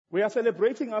We are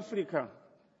celebrating Africa,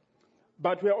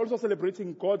 but we are also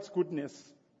celebrating God's goodness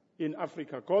in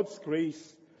Africa, God's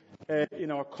grace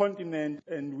in our continent,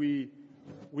 and we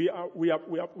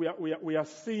are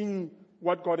seeing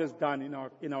what God has done in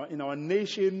our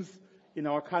nations, in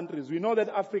our countries. We know that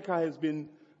Africa has been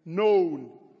known,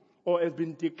 or has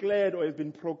been declared, or has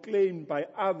been proclaimed by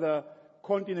other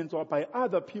continents or by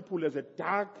other people as a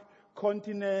dark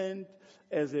continent,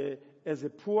 as a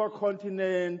poor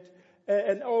continent,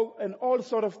 and all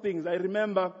sort of things. I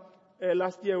remember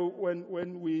last year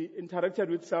when we interacted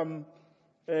with some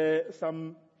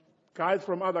guys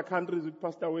from other countries with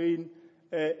Pastor Wayne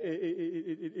in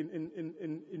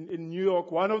New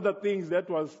York. One of the things that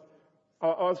I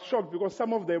was shocked, because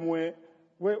some of them were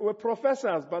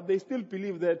professors, but they still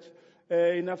believe that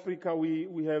in Africa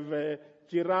we have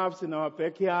giraffes in our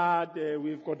backyard,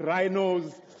 we've got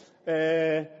rhinos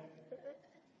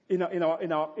in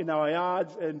our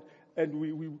yards, and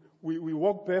we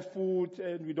walk barefoot,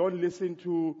 and we don't listen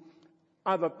to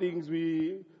other things.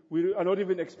 We are not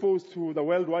even exposed to the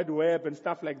World Wide Web and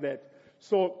stuff like that.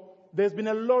 So there's been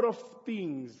a lot of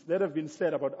things that have been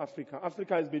said about Africa.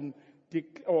 Africa has been,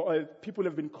 people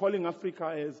have been calling Africa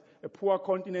as a poor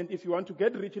continent. If you want to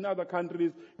get rich in other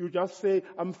countries, you just say,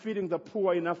 I'm feeding the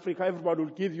poor in Africa. Everybody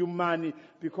will give you money,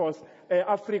 because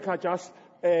Africa just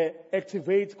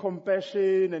activates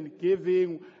compassion and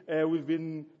giving. We've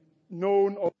been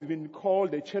known, or we've been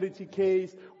called a charity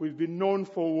case. We've been known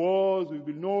for wars. We've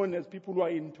been known as people who are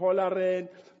intolerant,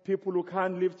 people who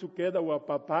can't live together, who are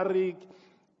barbaric.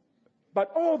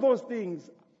 But all those things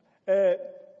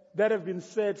that have been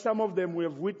said, some of them we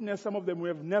have witnessed, some of them we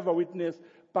have never witnessed,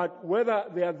 but whether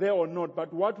they are there or not,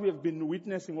 but what we have been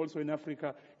witnessing also in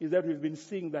Africa is that we've been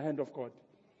seeing the hand of God.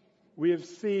 We've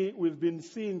been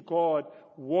seeing God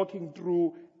walking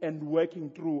through and working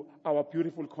through our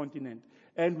beautiful continent.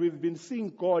 And we've been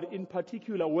seeing God in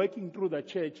particular working through the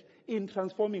church in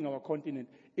transforming our continent,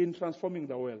 in transforming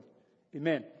the world.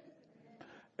 Amen.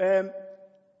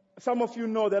 Some of you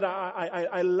know that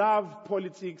I love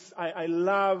politics. I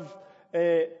love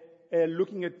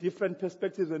looking at different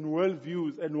perspectives and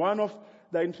worldviews. And one of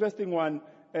the interesting one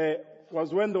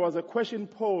was when there was a question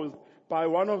posed by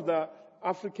one of the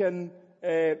African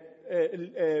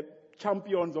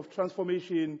champions of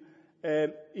transformation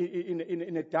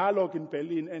in a dialogue in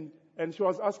Berlin, and she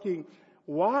was asking,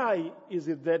 why is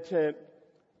it that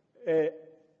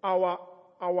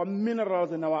our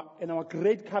minerals and our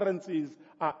great currencies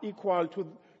are equal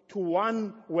to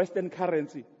one Western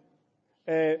currency?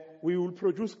 We will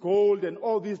produce gold and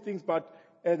all these things, but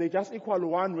they just equal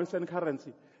one Western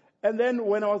currency. And then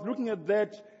when I was looking at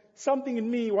that, something in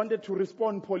me wanted to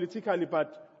respond politically,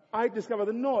 but I discovered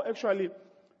that no, actually,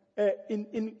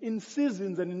 in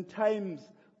seasons and in times,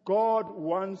 God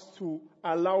wants to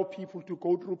allow people to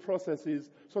go through processes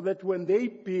so that when they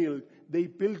build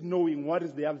knowing what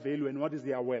is their value and what is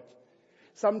their worth.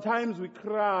 Sometimes we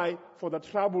cry for the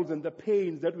troubles and the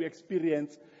pains that we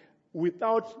experience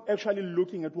without actually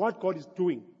looking at what God is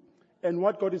doing and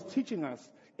what God is teaching us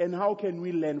and how can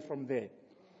we learn from there.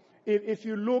 If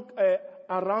you look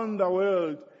around the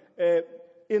world,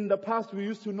 in the past we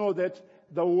used to know that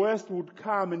the West would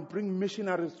come and bring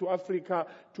missionaries to Africa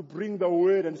to bring the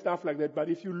word and stuff like that. But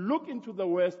if you look into the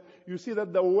West, you see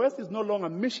that the West is no longer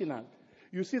missional.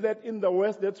 You see that in the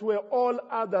West, that's where all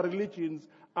other religions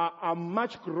are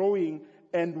much growing,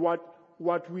 and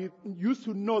what we used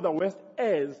to know the West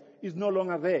as is no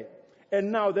longer there.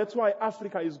 And now that's why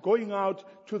Africa is going out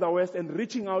to the West and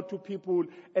reaching out to people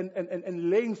and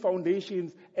laying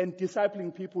foundations and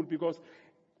discipling people, because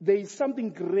there is something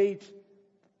great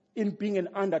in being an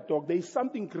underdog. There is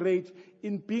something great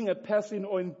in being a person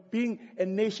or in being a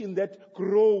nation that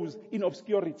grows in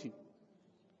obscurity.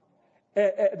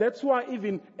 That's why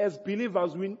even as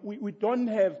believers, we don't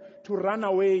have to run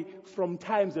away from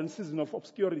times and seasons of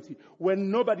obscurity.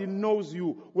 When nobody knows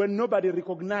you, when nobody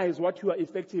recognizes what you are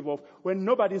effective of, when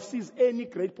nobody sees any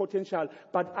great potential,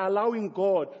 but allowing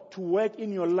God to work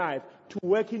in your life, to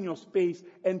work in your space,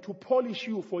 and to polish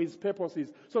you for His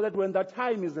purposes, so that when the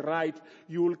time is right,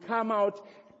 you will come out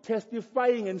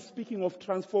testifying and speaking of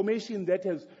transformation that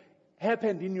has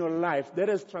happened in your life, that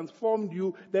has transformed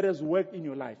you, that has worked in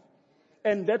your life.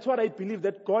 And that's what I believe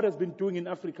that God has been doing in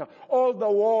Africa. All the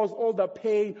wars, all the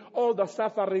pain, all the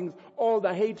sufferings, all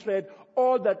the hatred,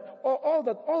 all the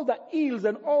ills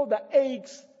and all the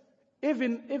aches,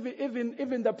 even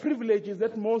the privileges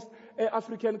that most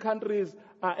African countries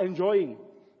are enjoying.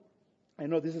 I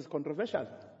know this is controversial.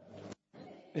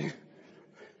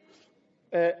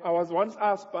 I was once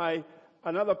asked by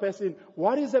another person,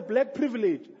 what is a black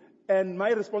privilege? And my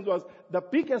response was, the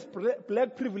biggest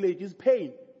black privilege is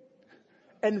pain.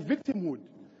 and victimhood,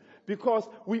 because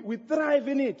we thrive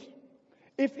in it.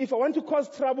 If I want to cause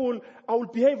trouble, I will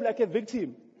behave like a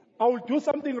victim. I will do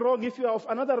something wrong. If you are of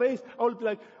another race, I will be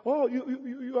like, oh,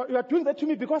 you are doing that to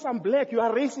me because I'm black. You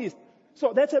are racist.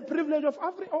 So that's a privilege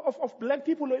of black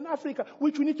people in Africa,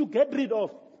 which we need to get rid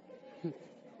of.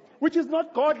 Which is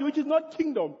not godly, which is not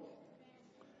kingdom.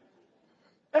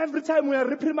 Every time we are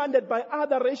reprimanded by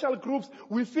other racial groups,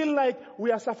 we feel like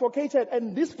we are suffocated.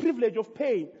 And this privilege of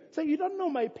pain, say, you don't know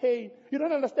my pain. You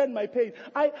don't understand my pain.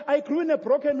 I grew in a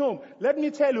broken home. Let me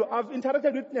tell you, I've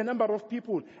interacted with a number of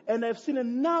people, and I've seen a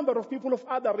number of people of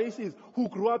other races who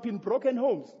grew up in broken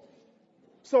homes.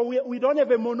 So we don't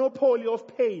have a monopoly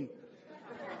of pain.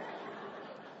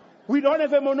 We don't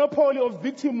have a monopoly of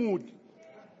victimhood.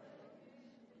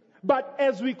 But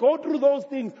as we go through those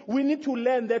things, we need to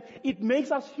learn that it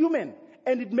makes us human.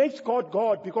 And it makes God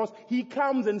God, because He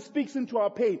comes and speaks into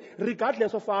our pain,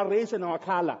 regardless of our race and our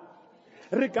color.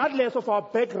 Regardless of our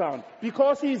background.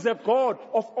 Because He is a God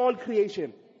of all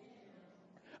creation.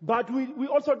 But we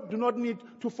also do not need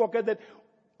to forget that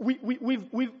we've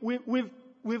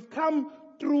come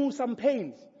through some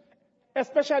pains.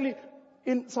 Especially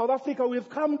in South Africa, we've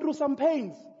come through some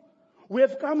pains. We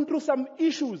have come through some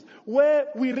issues where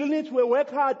we really need to work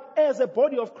hard as a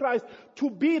body of Christ to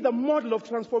be the model of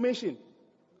transformation.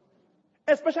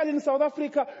 Especially in South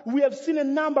Africa, we have seen a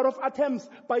number of attempts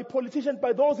by politicians,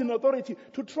 by those in authority,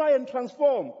 to try and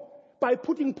transform by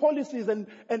putting policies and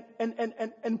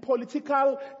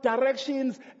political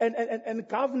directions and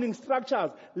governing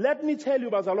structures. Let me tell you,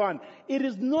 Bazalwane, it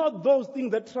is not those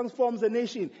things that transforms a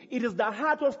nation. It is the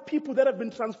heart of people that have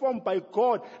been transformed by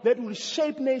God that will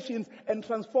shape nations and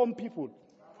transform people.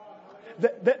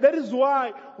 That is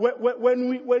why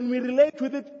when we relate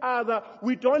with each other,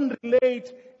 we don't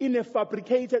relate in a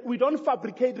fabricated, we don't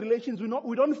fabricate relations,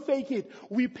 we don't fake it.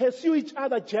 We pursue each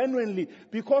other genuinely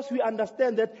because we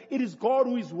understand that it is God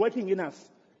who is working in us.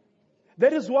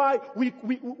 That is why we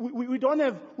don't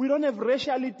have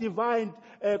racially divided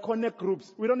connect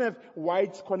groups. We don't have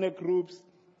white connect groups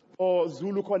or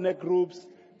Zulu connect groups,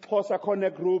 Xhosa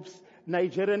connect groups,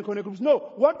 Nigerian connect groups.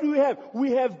 No, what do we have?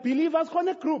 We have believers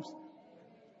connect groups.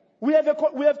 We have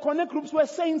connect groups where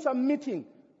saints are meeting.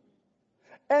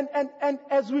 And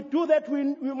as we do that, we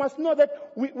must know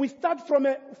that we start from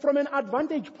an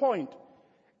advantage point.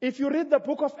 If you read the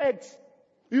book of Acts,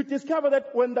 you discover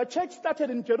that when the church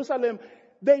started in Jerusalem,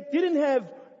 they didn't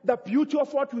have the beauty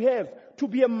of what we have to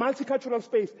be a multicultural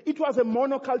space. It was a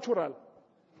monocultural.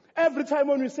 Every time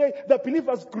when we say the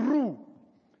believers grew,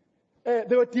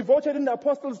 they were devoted in the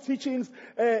apostles' teachings.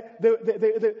 They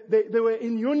were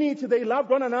in unity. They loved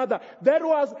one another. That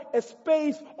was a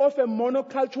space of a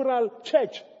monocultural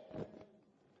church.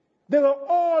 They were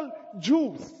all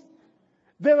Jews.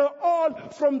 They were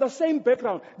all from the same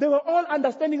background. They were all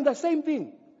understanding the same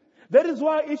thing. That is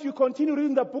why if you continue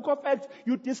reading the book of Acts,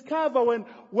 you discover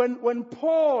when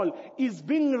Paul is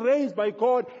being raised by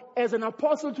God as an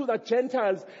apostle to the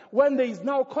Gentiles, when there is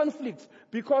now conflict,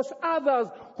 because others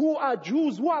who are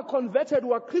Jews, who are converted,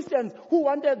 who are Christians, who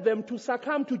wanted them to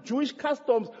succumb to Jewish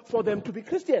customs for them to be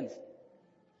Christians.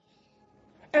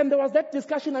 And there was that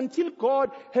discussion until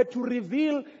God had to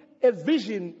reveal a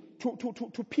vision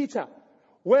to Peter,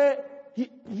 where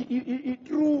he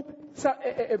threw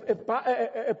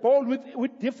a bowl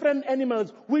with different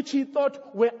animals which he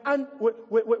thought were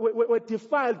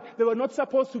defiled. They were not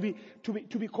supposed to be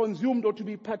consumed or to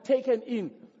be partaken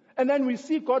in. And then we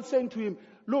see God saying to him,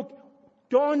 look,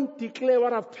 don't declare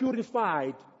what I've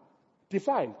purified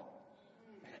defiled.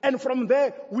 And from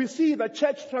there, we see the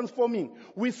church transforming.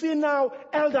 We see now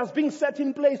elders being set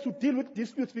in place to deal with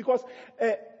disputes, because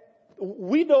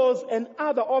widows and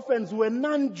other orphans who were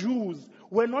non-Jews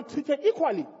were not treated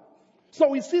equally. So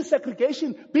we see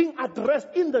segregation being addressed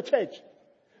in the church,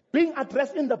 being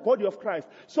addressed in the body of Christ.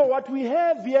 So what we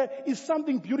have here is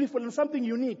something beautiful and something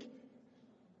unique,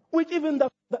 which even the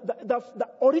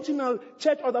original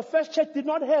church or the first church did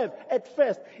not have at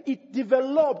first. It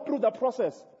developed through the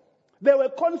process. There were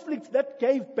conflicts that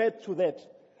gave birth to that.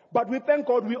 But we thank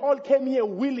God we all came here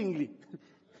willingly.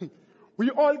 We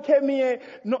all came here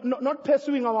not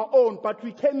pursuing our own, but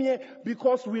we came here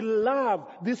because we love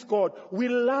this God. We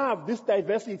love this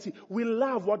diversity. We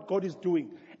love what God is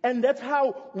doing. And that's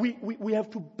how we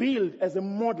have to build as a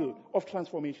model of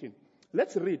transformation.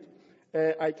 Let's read.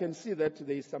 I can see that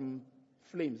there is some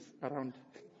flames around.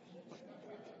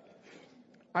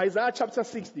 Isaiah chapter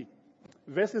 60,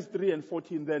 verses 3 and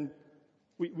 14, then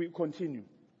we continue.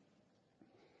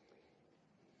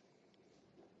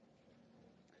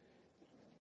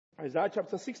 Isaiah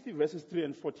chapter 60, verses 3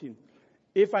 and 14.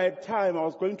 If I had time, I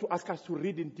was going to ask us to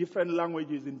read in different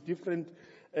languages,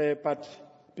 but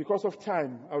because of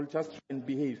time, I will just try and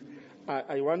behave.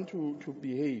 I want to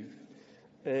behave.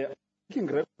 I'm making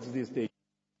records these days.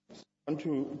 I want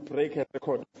to break a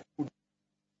record.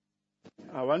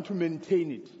 I want to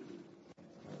maintain it.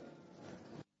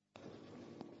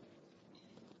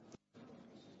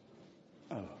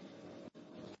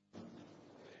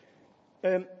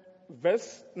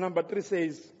 Verse number 3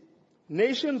 says,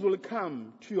 nations will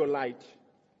come to your light,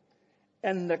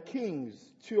 and the kings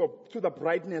to the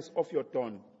brightness of your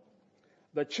dawn.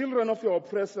 The children of your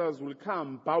oppressors will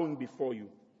come bowing before you,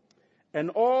 and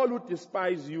all who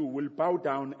despise you will bow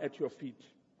down at your feet,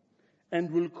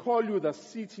 and will call you the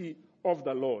city of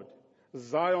the Lord,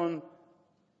 Zion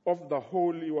of the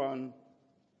Holy One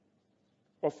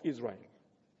of Israel.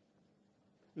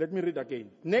 Let me read again.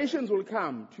 Nations will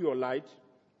come to your light,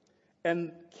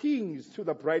 and kings to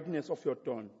the brightness of your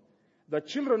dawn. The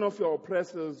children of your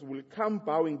oppressors will come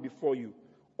bowing before you.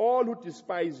 All who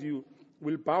despise you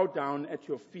will bow down at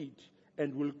your feet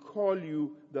and will call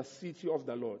you the city of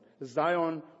the Lord,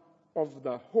 Zion of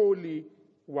the Holy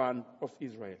One of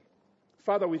Israel.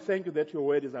 Father, we thank you that your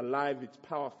word is alive, it's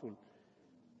powerful,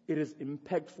 it is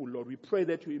impactful, Lord. We pray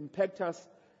that you impact us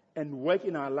and work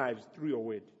in our lives through your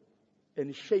word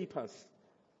and shape us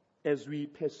as we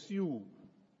pursue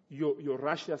your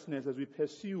righteousness, as we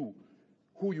pursue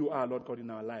who you are, Lord God, in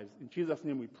our lives. In Jesus'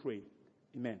 name we pray.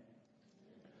 Amen.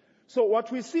 So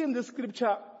what we see in this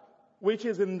scripture, which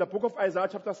is in the book of Isaiah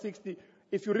chapter 60,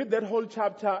 if you read that whole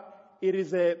chapter, it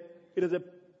is a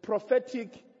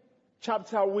prophetic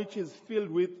chapter which is filled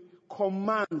with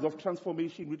commands of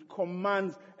transformation, with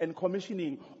commands and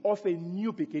commissioning of a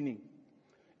new beginning.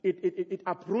 It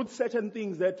uproots certain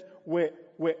things that were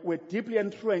deeply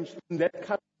entrenched in that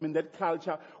custom, in that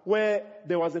culture, where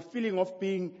there was a feeling of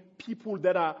being people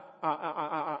that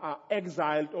are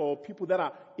exiled or people that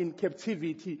are in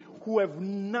captivity, who have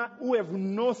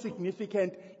no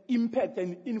significant impact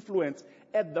and influence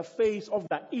at the face of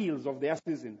the ills of their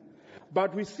season.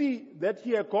 But we see that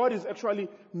here God is actually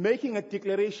making a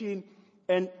declaration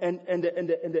and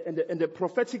a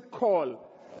prophetic call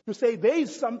to say there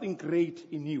is something great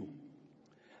in you.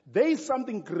 There is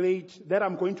something great that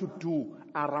I'm going to do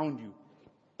around you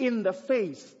in the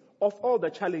face of all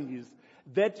the challenges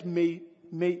that may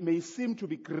seem to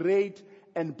be great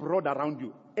and broad around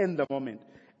you in the moment.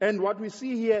 And what we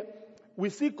see here, we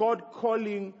see God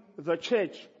calling the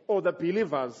church or the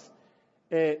believers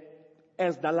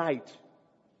as the light.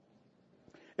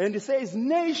 And he says,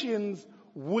 nations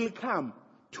will come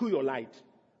to your light.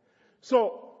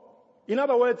 So, in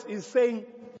other words, he's saying,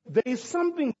 there is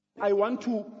something I want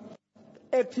to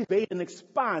activate and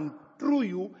expand through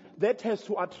you that has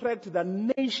to attract the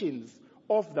nations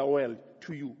of the world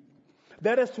to you.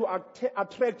 That has to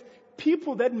attract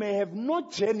people that may have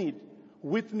not journeyed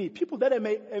with me, people that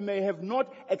may have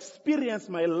not experienced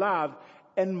my love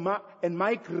and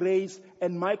my grace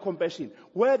and my compassion,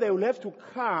 where they will have to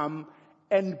come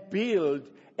and build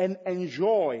and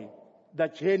enjoy the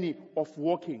journey of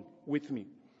walking with me.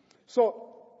 So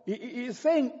he is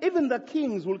saying even the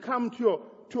kings will come to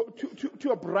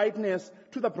your brightness,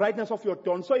 to the brightness of your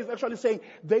dawn. So he's actually saying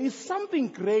there is something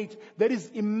great that is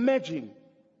emerging.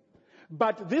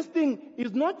 But this thing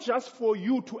is not just for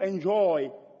you to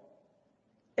enjoy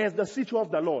as the city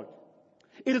of the Lord.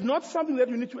 It is not something that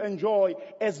you need to enjoy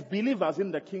as believers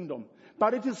in the kingdom.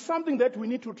 But it is something that we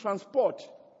need to transport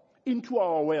into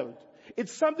our world.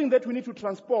 It's something that we need to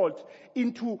transport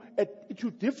into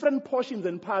different portions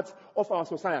and parts of our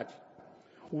society.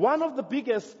 One of the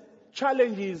biggest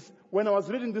challenges when I was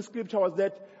reading this scripture was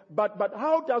that, but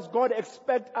how does God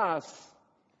expect us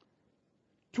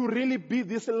to really be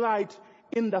this light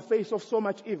in the face of so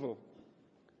much evil?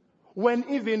 When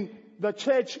even the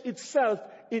church itself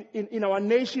in our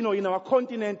nation or in our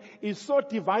continent is so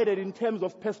divided in terms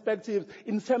of perspectives,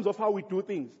 in terms of how we do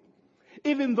things.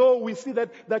 Even though we see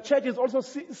that the church is also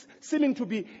seeming to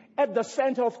be at the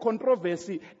center of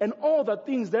controversy and all the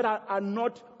things that are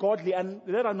not godly and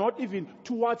that are not even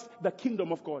towards the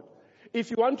kingdom of God.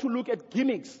 If you want to look at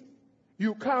gimmicks,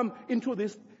 you come into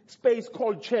this space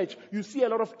called church, you see a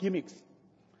lot of gimmicks.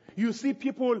 You see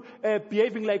people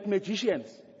behaving like magicians.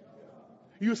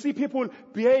 You see people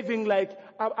behaving like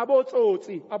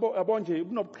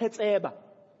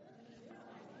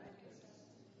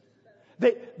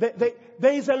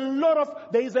there is a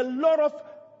lot of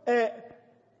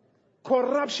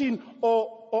corruption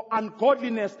or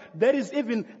ungodliness that is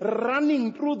even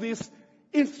running through this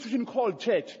institution called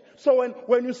church. So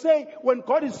when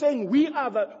God is saying we are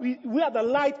the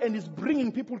light and is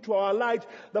bringing people to our light,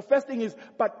 the first thing is,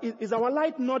 but is our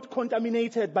light not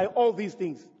contaminated by all these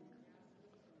things?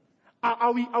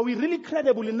 Are we really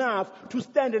credible enough to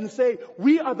stand and say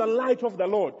we are the light of the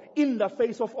Lord in the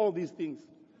face of all these things?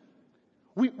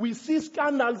 We see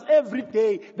scandals every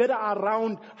day that are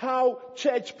around how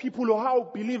church people or how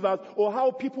believers or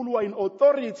how people who are in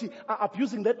authority are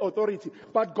abusing that authority.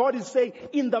 But God is saying,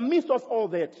 in the midst of all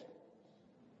that,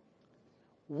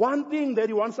 one thing that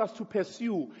He wants us to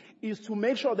pursue is to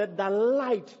make sure that the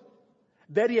light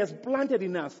that He has planted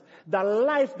in us, the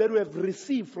life that we have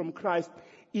received from Christ,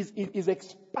 is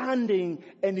expanding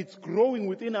and it's growing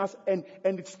within us and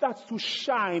it starts to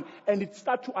shine and it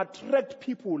starts to attract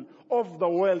people of the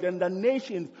world and the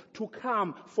nations to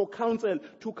come for counsel,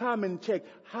 to come and check.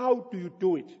 How do you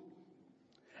do it?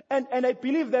 And I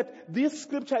believe that this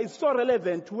scripture is so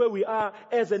relevant to where we are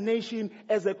as a nation,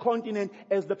 as a continent,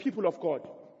 as the people of God.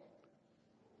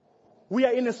 We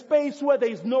are in a space where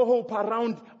there is no hope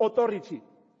around authority,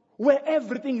 where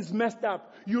everything is messed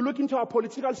up. You look into our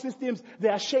political systems, they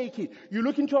are shaky. You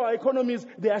look into our economies,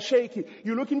 they are shaky.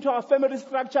 You look into our family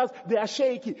structures, they are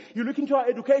shaky. You look into our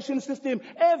education system,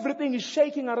 everything is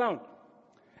shaking around.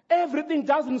 Everything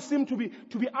doesn't seem to be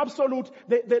absolute.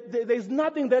 There's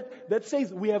nothing that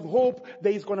says we have hope,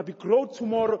 there is going to be growth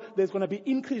tomorrow, there's going to be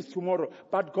increase tomorrow.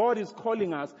 But God is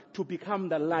calling us to become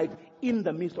the light in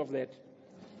the midst of that.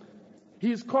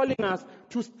 He is calling us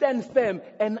to stand firm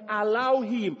and allow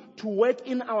Him to work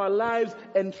in our lives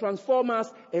and transform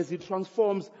us as He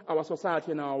transforms our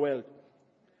society and our world.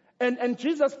 And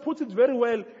Jesus puts it very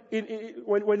well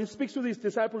when He speaks to His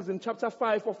disciples in chapter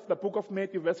 5 of the book of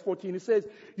Matthew, verse 14. He says,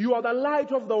 "You are the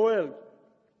light of the world.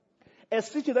 A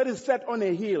city that is set on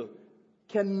a hill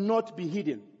cannot be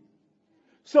hidden."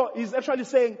 So He's actually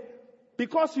saying,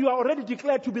 because you are already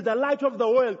declared to be the light of the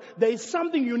world, there is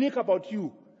something unique about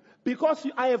you. Because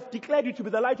I have declared you to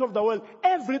be the light of the world,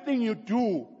 everything you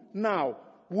do now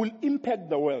will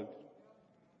impact the world.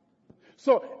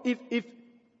 So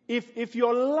if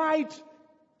your light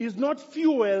is not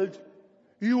fueled,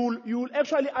 you will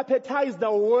actually appetize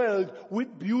the world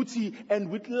with beauty and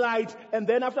with light. And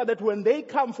then after that, when they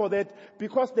come for that,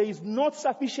 because there is not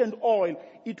sufficient oil,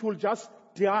 it will just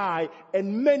die.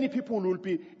 And many people will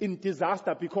be in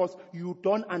disaster because you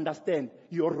don't understand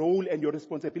your role and your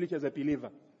responsibility as a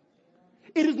believer.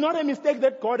 It is not a mistake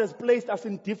that God has placed us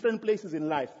in different places in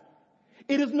life.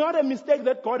 It is not a mistake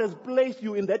that God has placed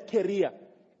you in that career,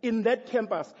 in that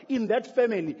campus, in that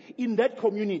family, in that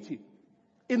community,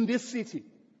 in this city.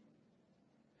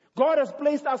 God has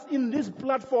placed us in these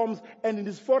platforms and in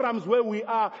these forums where we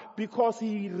are because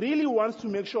He really wants to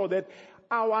make sure that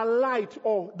our light,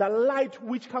 or the light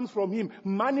which comes from Him,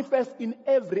 manifests in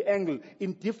every angle,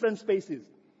 in different spaces.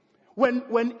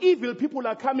 When evil people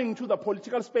are coming to the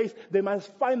political space, they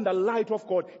must find the light of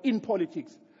God in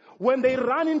politics. When they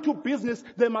run into business,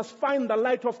 they must find the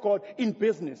light of God in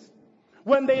business.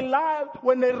 When they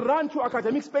run to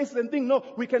academic spaces and think, no,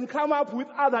 we can come up with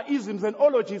other isms and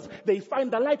ologies, they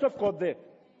find the light of God there.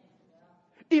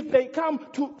 If they come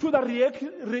to the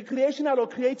recreational or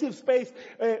creative space,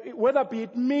 whether be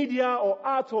it media or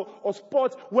art or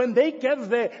sports, when they get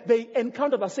there, they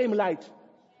encounter the same light.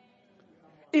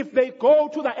 If they go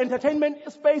to the entertainment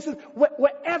spaces,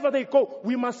 wherever they go,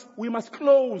 we must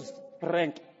close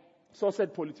rank. So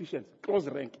said politicians, close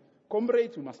rank.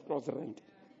 Comrades, we must close rank.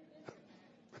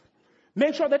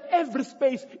 Make sure that every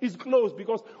space is closed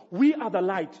because we are the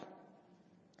light.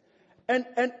 And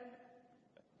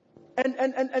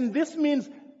this means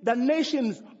the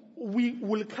nations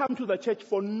will come to the church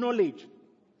for knowledge.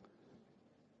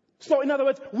 So in other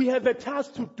words, we have a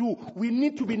task to do. We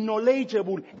need to be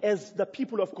knowledgeable as the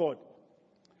people of God.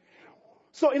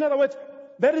 So in other words,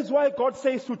 that is why God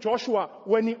says to Joshua,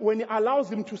 when he allows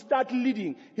him to start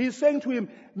leading, He's saying to him,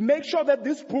 make sure that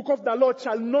this book of the Lord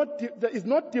is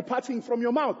not departing from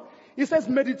your mouth. He says,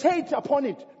 meditate upon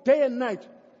it day and night.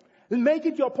 Make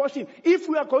it your portion. If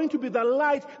we are going to be the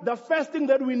light, the first thing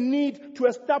that we need to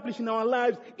establish in our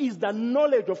lives is the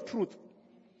knowledge of truth.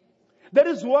 That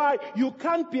is why you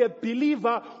can't be a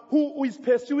believer who is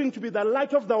pursuing to be the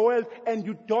light of the world and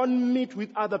you don't meet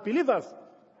with other believers.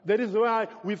 That is why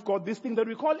we've got this thing that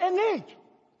we call engage.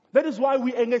 That is why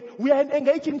we engage. We are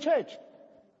engaged in church.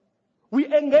 We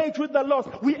engage with the lost.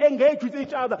 We engage with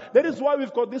each other. That is why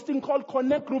we've got this thing called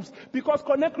connect groups. Because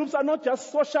connect groups are not just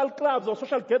social clubs or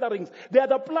social gatherings. They are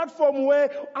the platform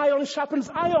where iron sharpens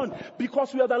iron.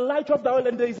 Because we are the light of the world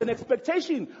and there is an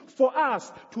expectation for us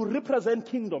to represent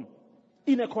kingdom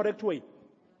in a correct way.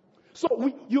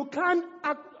 So you can't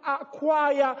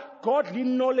acquire godly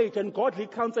knowledge and godly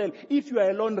counsel if you are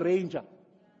a lone ranger.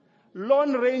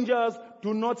 Lone rangers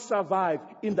do not survive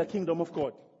in the kingdom of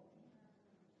God.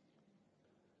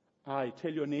 I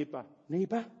tell your neighbor,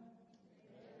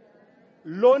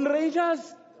 lone rangers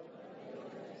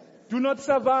do not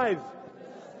survive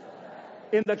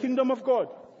in the kingdom of God.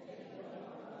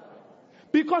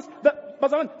 Because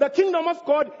the kingdom of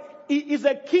God is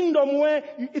a kingdom where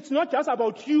it's not just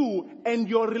about you and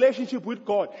your relationship with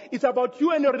God. It's about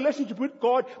you and your relationship with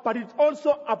God, but it's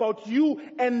also about you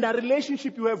and the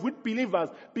relationship you have with believers.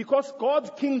 Because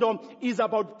God's kingdom is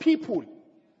about people.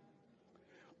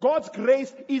 God's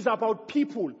grace is about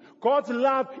people. God's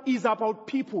love is about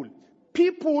people.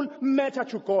 People matter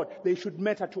to God. They should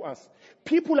matter to us.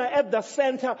 People are at the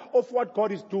center of what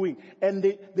God is doing, and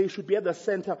they should be at the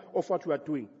center of what we are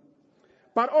doing.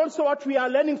 But also what we are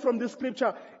learning from this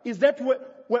scripture is that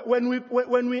when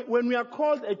we are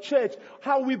called a church,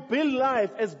 how we build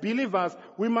life as believers,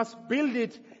 we must build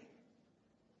it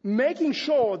making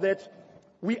sure that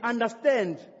we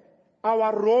understand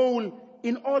our role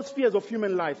in all spheres of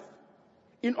human life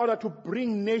in order to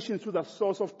bring nations to the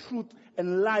source of truth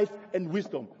and life and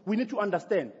wisdom. We need to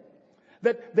understand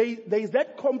that there is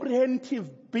that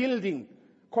comprehensive building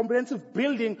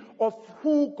of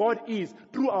who God is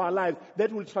through our lives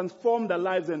that will transform the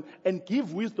lives and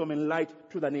give wisdom and light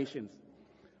to the nations.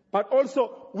 But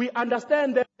also, we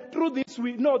understand that through this,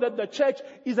 we know that the church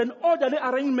is an orderly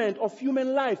arrangement of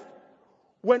human life.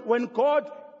 When God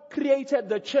created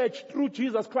the church through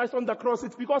Jesus Christ on the cross,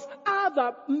 it's because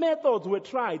other methods were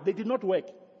tried. They did not work.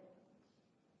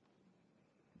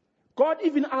 God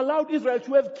even allowed Israel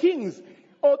to have kings.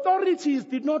 Authorities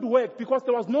did not work because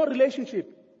there was no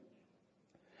relationship.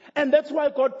 And that's why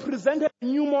God presented a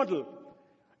new model.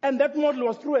 And that model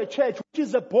was through a church, which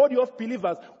is a body of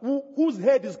believers, whose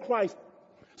head is Christ.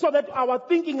 So that our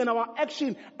thinking and our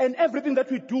action and everything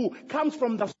that we do comes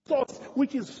from the source,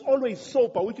 which is always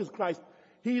sober, which is Christ.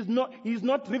 He is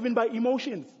not driven by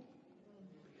emotions.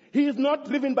 He is not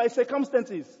driven by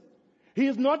circumstances. He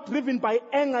is not driven by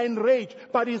anger and rage,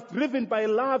 but he is driven by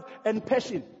love and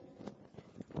passion.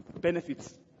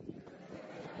 Benefits.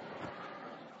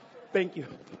 Thank you.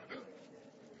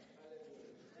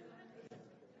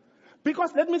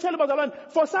 Because let me tell you about the Lord.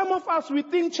 For some of us, we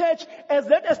think church as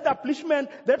that establishment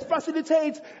that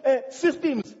facilitates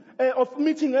systems of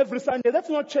meeting every Sunday. That's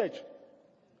not church.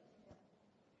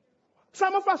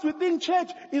 Some of us, we think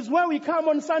church is where we come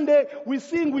on Sunday, we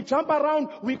sing, we jump around,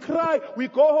 we cry, we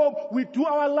go home, we do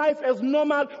our life as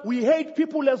normal, we hate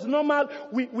people as normal,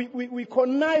 we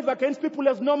connive against people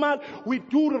as normal, we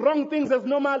do wrong things as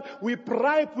normal, we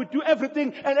bribe, we do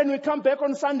everything, and then we come back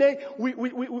on Sunday, we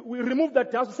remove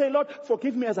that dust, we say, Lord,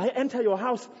 forgive me as I enter your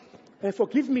house,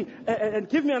 forgive me, and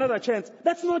give me another chance.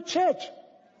 That's not church.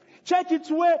 Church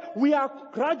is where we are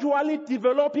gradually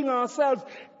developing ourselves,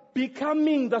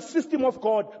 becoming the system of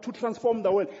God to transform the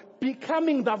world.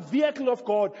 Becoming the vehicle of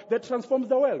God that transforms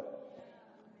the world.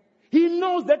 He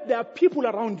knows that there are people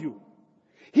around you.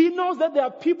 He knows that there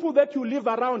are people that you live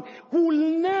around who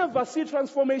will never see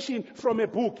transformation from a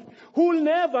book. Who will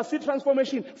never see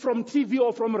transformation from TV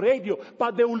or from radio.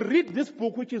 But they will read this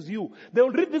book, which is you. They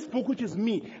will read this book, which is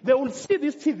me. They will see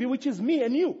this TV, which is me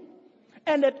and you.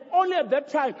 And only at that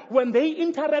time, when they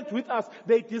interact with us,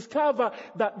 they discover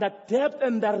the depth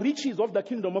and the riches of the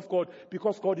kingdom of God,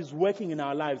 because God is working in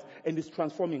our lives and is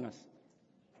transforming us.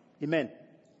 Amen.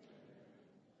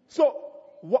 So,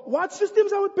 what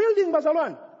systems are we building,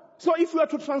 Bazalwan? So if we are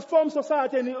to transform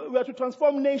society and we are to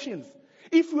transform nations,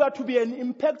 if we are to be an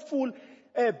impactful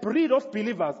breed of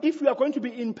believers, if we are going to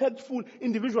be impactful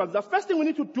individuals, the first thing we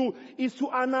need to do is to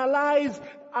analyze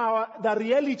the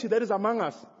reality that is among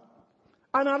us.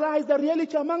 Analyze the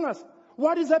reality among us.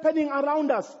 What is happening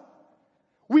around us?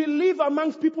 We live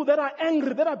amongst people that are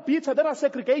angry, that are bitter, that are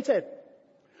segregated.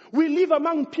 We live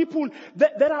among people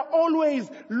that are always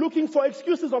looking for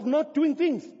excuses of not doing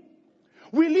things.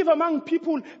 We live among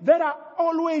people that are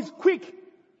always quick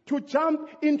to jump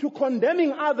into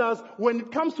condemning others when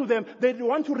it comes to them. They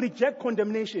want to reject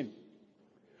condemnation.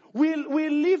 We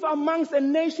live amongst a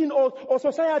nation or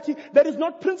society that is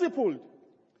not principled.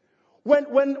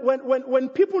 When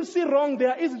people see wrong, they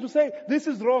are easy to say, this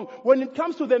is wrong. When it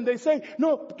comes to them, they say,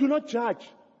 no, do not judge.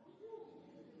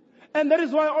 And that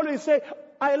is why I always say,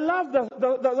 I love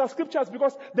the scriptures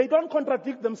because they don't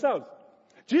contradict themselves.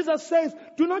 Jesus says,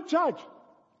 do not judge.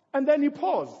 And then he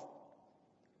pauses.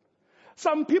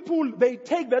 Some people, they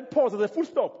take that pause as a full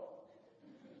stop.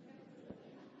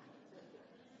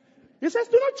 He says,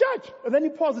 do not judge. And then he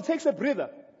pauses, he takes a breather.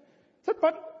 He said,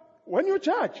 but when you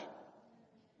judge,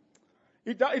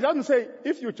 It doesn't say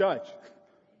if you judge.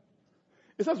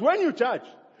 It says when you judge.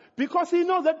 Because he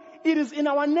knows that it is in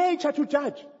our nature to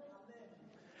judge.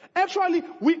 Actually,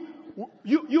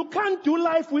 you can't do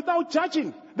life without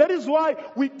judging. That is why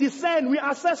we discern, we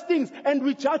assess things, and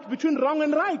we judge between wrong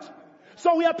and right.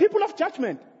 So we are people of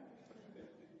judgment.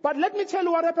 But let me tell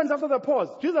you what happens after the pause.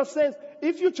 Jesus says,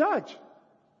 if you judge,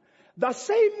 the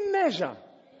same measure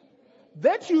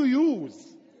that you use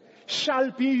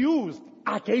shall be used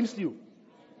against you.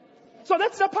 So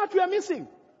that's the part we are missing.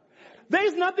 There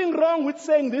is nothing wrong with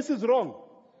saying this is wrong.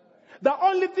 The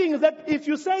only thing is that if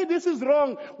you say this is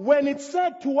wrong, when it's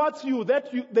said towards you that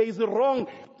there is wrong,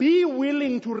 be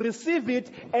willing to receive it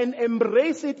and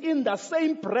embrace it in the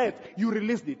same breath you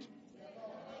released it.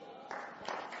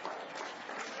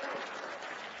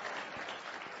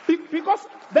 Because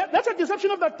that's a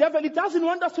deception of the devil. He doesn't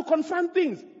want us to confront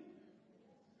things.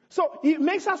 So he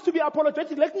makes us to be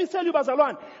apologetic. Let me tell you,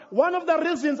 Bazalwan, one of the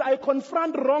reasons I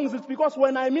confront wrongs is because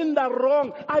when I'm in the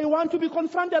wrong, I want to be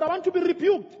confronted. I want to be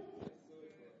rebuked.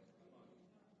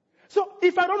 So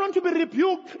if I don't want to be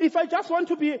rebuked, if I just want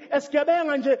to be a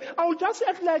skebeng, I will just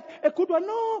act like a good one.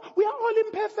 No, we are all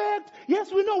imperfect. Yes,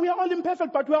 we know we are all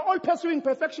imperfect, but we are all pursuing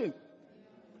perfection.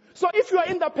 So if you are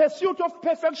in the pursuit of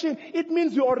perfection, it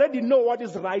means you already know what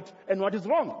is right and what is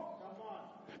wrong.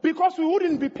 Because we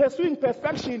wouldn't be pursuing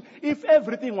perfection if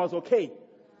everything was okay.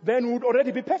 Then we would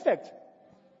already be perfect.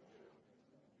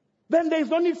 Then there is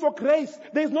no need for grace.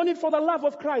 There is no need for the love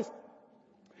of Christ.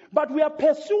 But we are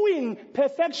pursuing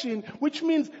perfection, which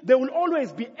means there will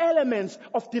always be elements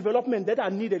of development that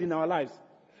are needed in our lives.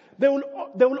 There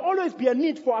will always be a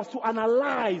need for us to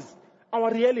analyze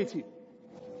our reality.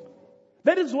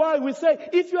 That is why we say,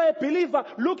 if you are a believer,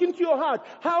 look into your heart.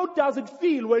 How does it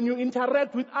feel when you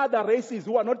interact with other races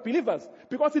who are not believers?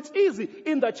 Because it's easy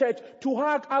in the church to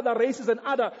hug other races and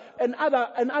other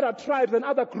tribes and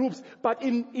other groups. But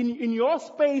in your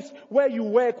space where you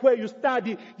work, where you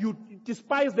study, you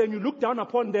despise them, you look down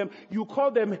upon them, you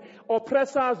call them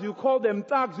oppressors, you call them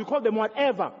thugs, you call them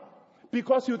whatever.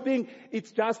 Because you think it's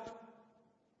just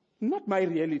not my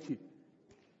reality.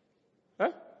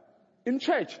 Huh? In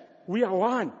church, we are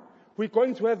one. We're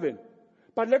going to heaven.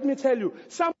 But let me tell you,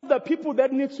 some of the people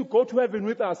that need to go to heaven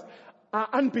with us are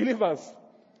unbelievers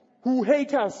who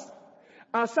hate us,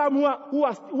 are some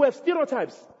who have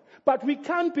stereotypes. But we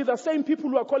can't be the same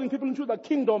people who are calling people into the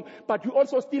kingdom, but you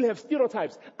also still have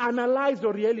stereotypes. Analyze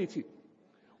your reality.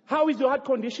 How is your heart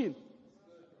condition?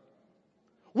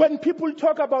 When people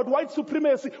talk about white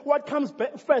supremacy, what comes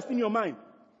first in your mind?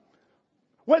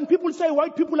 When people say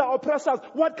white people are oppressors,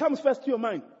 what comes first to your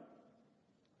mind?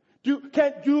 Do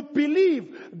you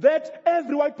believe that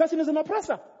every white person is an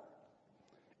oppressor?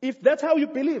 If that's how you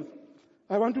believe,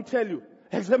 I want to tell you,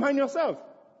 examine yourself.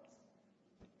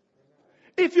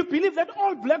 If you believe that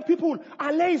all black people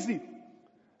are lazy,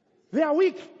 they are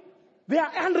weak, they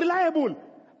are unreliable,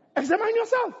 examine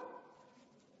yourself.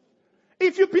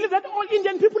 If you believe that all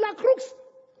Indian people are crooks,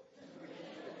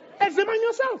 examine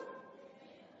yourself.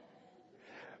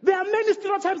 There are many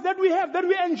stereotypes that we have, that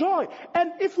we enjoy.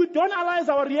 And if we don't analyze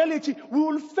our reality, we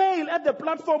will fail at the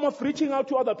platform of reaching out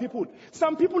to other people.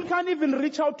 Some people can't even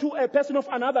reach out to a person of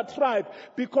another tribe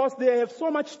because they have so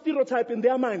much stereotype in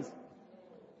their minds.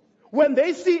 When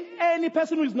they see any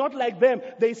person who is not like them,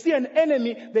 they see an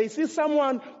enemy, they see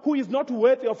someone who is not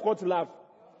worthy of God's love.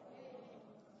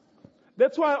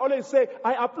 That's why I always say,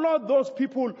 I applaud those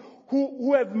people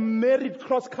who have married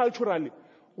cross-culturally.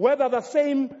 Whether the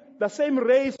same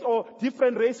race or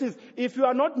different races, if you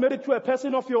are not married to a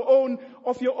person of your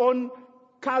own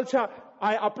culture,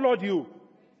 I applaud you.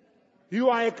 You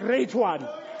are a great one.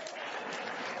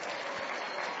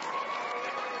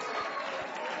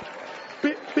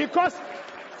 Because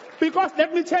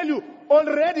let me tell you,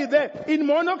 already there, in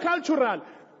monocultural,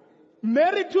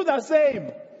 married to the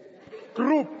same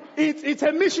group, it's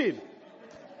a mission.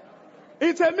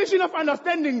 It's a mission of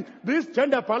understanding these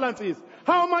gender balances.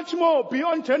 How much more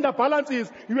beyond gender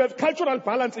balances, you have cultural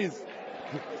balances.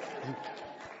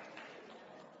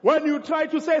 When you try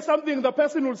to say something, the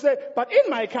person will say, but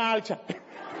in my culture.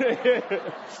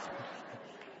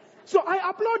 So I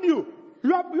applaud you.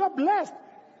 You are blessed.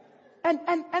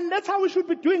 And that's how we should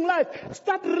be doing life.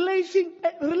 Start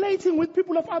relating with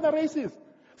people of other races.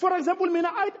 For example,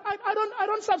 I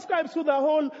don't subscribe to the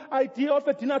whole idea of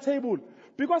a dinner table.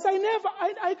 Because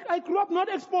I grew up not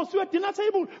exposed to a dinner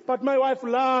table, but my wife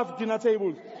loved dinner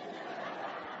tables.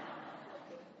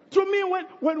 To me,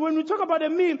 when we talk about a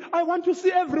meal, I want to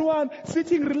see everyone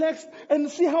sitting relaxed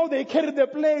and see how they carry the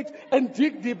plate and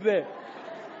dig deep there.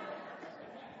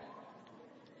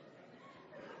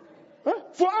 Huh?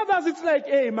 For others, it's like,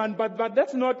 hey man, but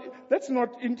that's not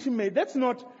intimate. That's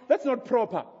not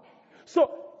proper.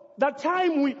 So that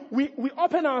time we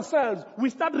open ourselves, we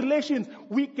start relations,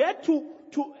 we get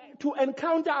to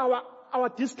encounter our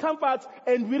discomforts,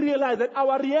 and we realize that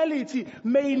our reality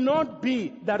may not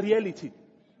be the reality.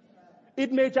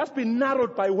 It may just be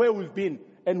narrowed by where we've been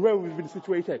and where we've been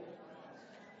situated.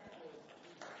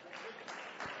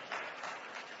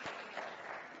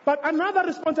 But another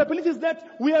responsibility is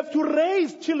that we have to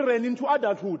raise children into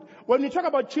adulthood. When we talk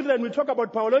about children, we talk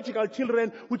about biological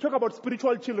children, we talk about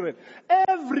spiritual children.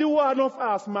 Every one of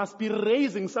us must be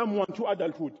raising someone to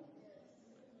adulthood.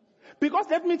 Because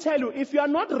let me tell you, if you are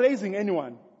not raising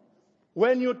anyone,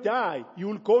 when you die, you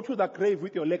will go to the grave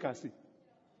with your legacy.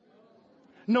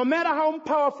 No matter how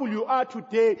powerful you are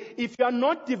today, if you are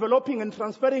not developing and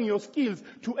transferring your skills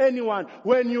to anyone,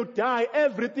 when you die,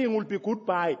 everything will be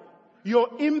goodbye. Your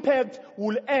impact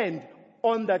will end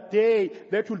on the day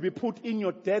that will be put in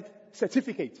your death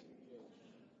certificate.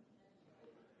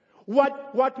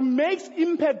 What makes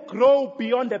impact grow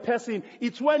beyond a person,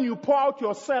 it's when you pour out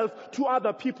yourself to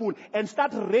other people and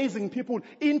start raising people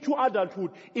into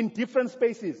adulthood in different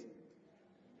spaces.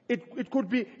 It could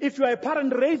be, if you are a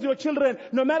parent, raise your children,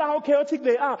 no matter how chaotic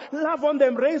they are, love on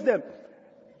them, raise them.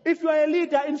 If you are a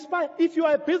leader, inspire. If you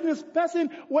are a business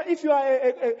person, if you are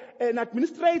an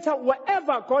administrator,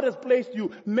 wherever God has placed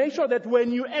you, make sure that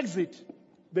when you exit,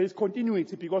 there is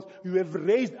continuity, because you have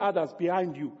raised others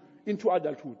behind you into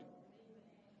adulthood.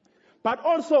 But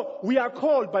also, we are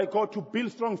called by God to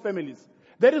build strong families.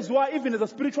 That is why even as a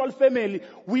spiritual family,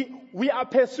 we are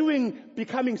pursuing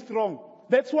becoming strong.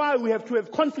 That's why we have to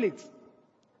have conflicts.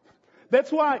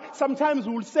 That's why sometimes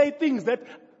we will say things that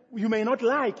you may not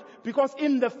like, because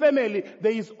in the family,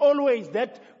 there is always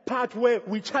that part where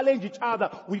we challenge each other.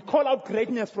 We call out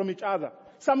greatness from each other.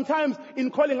 Sometimes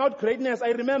in calling out greatness, I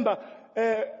remember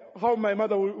how my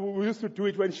mother we used to do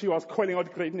it when she was calling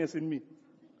out greatness in me.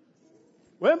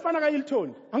 In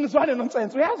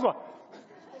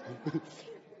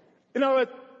other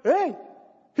words, hey,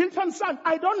 Hilton's son,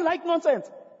 I don't like nonsense.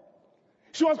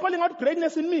 She was calling out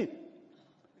greatness in me.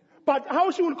 But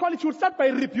how she will call it, she will start by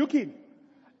rebuking.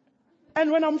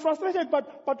 And when I'm frustrated,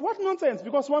 but what nonsense?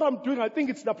 Because what I'm doing, I think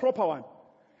it's the proper one.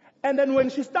 And then when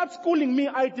she starts schooling me,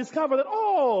 I discover that,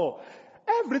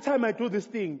 every time I do this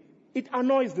thing, it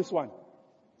annoys this one.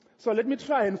 So let me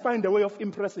try and find a way of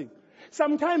impressing.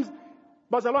 Sometimes,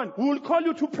 Bazalwan, we will call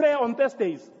you to prayer on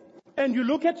Thursdays. And you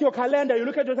look at your calendar, you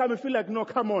look at your time and feel like, no,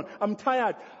 come on, I'm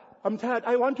tired.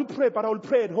 I want to pray, but I will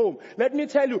pray at home. Let me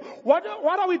tell you, what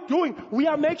are we doing? We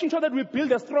are making sure that we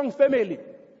build a strong family.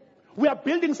 We are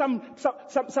building some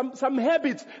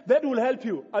habits that will help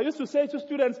you. I used to say to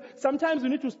students, sometimes you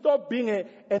need to stop being an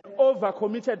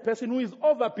over-committed person who is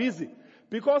over-busy.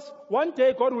 Because one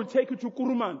day God will take you to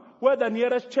Kuruman, where the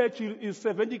nearest church is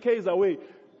 70 km away.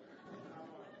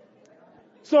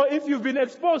 So if you've been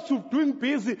exposed to doing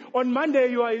busy, on Monday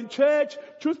you are in church,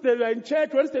 Tuesday you are in church,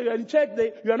 Wednesday you are in church,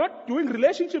 you are not doing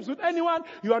relationships with anyone,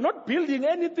 you are not building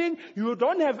anything, you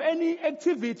don't have any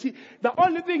activity. The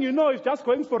only thing you know is just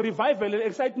going for revival and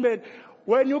excitement.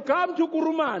 When you come to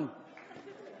Kuruman,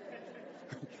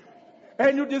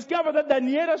 and you discover that the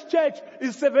nearest church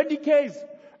is 70 km,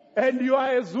 and you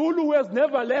are a Zulu who has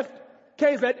never left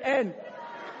KZN.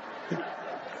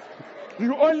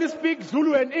 You only speak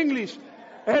Zulu and English.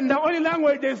 And the only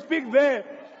language they speak there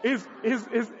is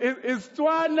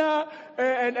Tswana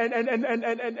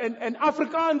and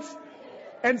Afrikaans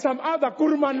and some other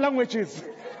Kuruman languages.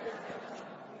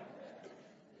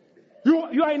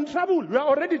 You are in trouble. You are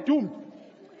already doomed.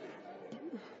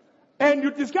 And you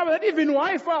discover that even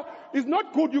Wi-Fi is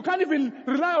not good. You can't even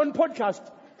rely on podcast.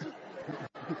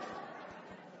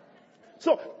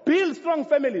 So build strong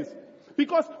families.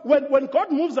 Because when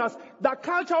God moves us, the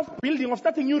culture of building, of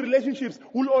starting new relationships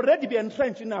will already be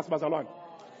entrenched in us, Bazalwan.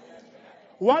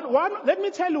 Let me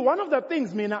tell you, one of the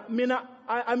things, Mina,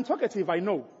 I'm talkative, I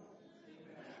know.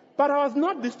 But I was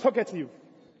not this talkative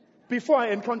before I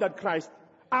encountered Christ.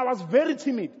 I was very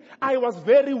timid. I was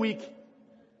very weak.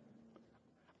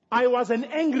 I was an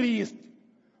angryist.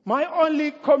 My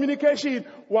only communication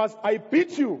was, I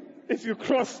beat you if you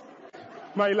cross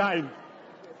my line.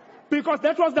 Because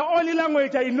that was the only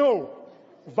language I know.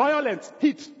 Violence,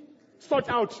 hit, sort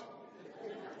out.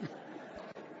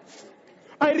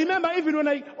 I remember even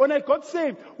when I got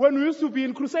saved, when we used to be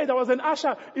in crusade, I was an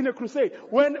usher in a crusade.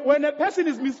 When a person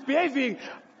is misbehaving,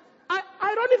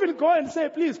 I don't even go and say,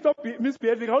 please stop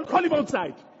misbehaving. I'll call him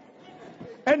outside.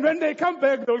 And when they come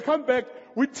back, they'll come back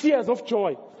with tears of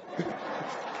joy.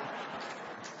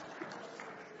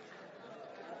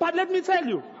 But let me tell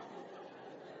you,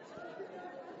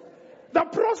 The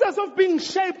process of being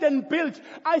shaped and built,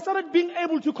 I started being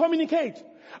able to communicate.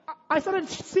 I started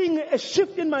seeing a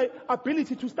shift in my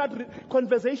ability to start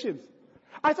conversations.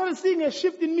 I started seeing a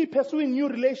shift in me pursuing new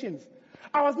relations.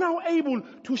 I was now able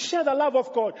to share the love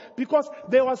of God because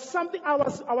there was something, I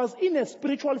was in a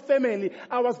spiritual family.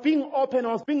 I was being open,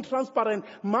 I was being transparent.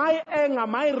 My anger,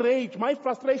 my rage, my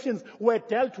frustrations were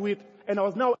dealt with, and I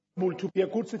was now able to be a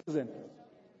good citizen.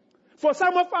 For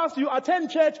some of us, you attend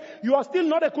church, you are still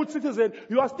not a good citizen.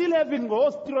 You are still having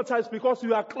those stereotypes because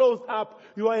you are closed up.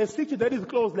 You are a city that is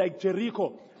closed like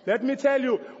Jericho. Let me tell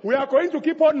you, we are going to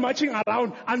keep on marching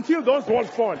around until those walls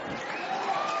fall.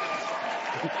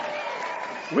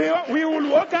 We will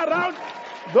walk around,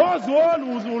 those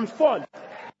walls will fall.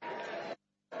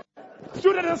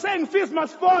 Students are saying feast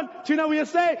must fall. China will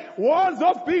say walls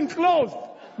of being closed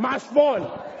must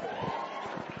fall.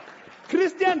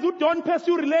 Christians who don't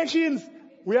pursue relations,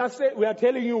 we are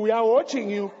telling you, we are watching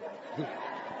you.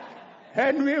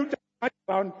 And we'll turn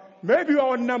around. Maybe you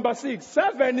are on number 6.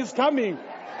 7 is coming.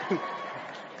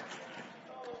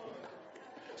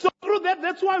 So through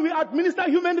that's why we administer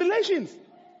human relations.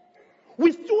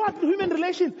 We steward human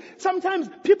relations. Sometimes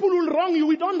people will wrong you.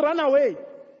 We don't run away.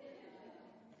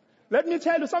 Let me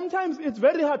tell you, sometimes it's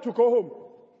very hard to go home.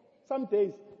 Some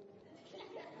days.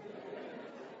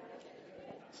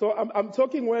 So I'm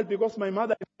talking well because my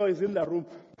mother-in-law is in the room.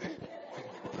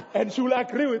 And she will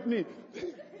agree with me.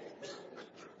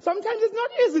 Sometimes it's not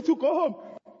easy to go home.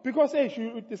 Because,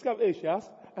 she discover, yes,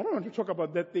 I don't want to talk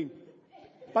about that thing.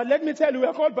 But let me tell you, we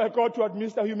are called by God to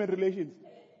administer human relations.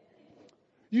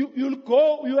 You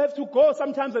have to go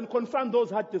sometimes and confront those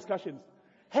hard discussions.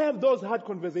 Have those hard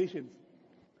conversations.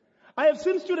 I have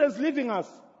seen students leaving us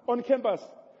on campus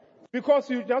because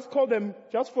you just call them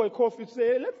just for a coffee to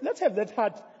say, let's have that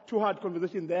hard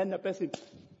conversation. Then the person.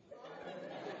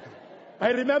 I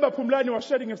remember Pumlani was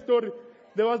sharing a story.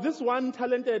 There was this one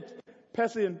talented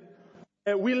person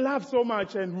we loved so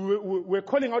much, and we're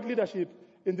calling out leadership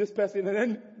in this person. And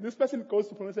then this person goes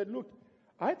to Pumlani and said, look,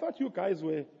 I thought you guys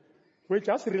were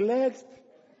just relaxed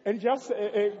and just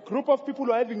a group of people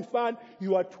who are having fun.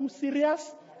 You are too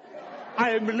serious.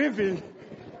 I am leaving.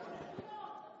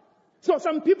 So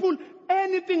some people,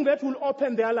 anything that will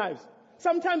open their lives.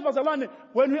 Sometimes, Bazalwane,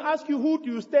 when we ask you who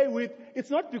do you stay with,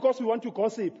 it's not because we want to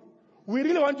gossip. We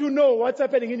really want to know what's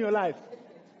happening in your life.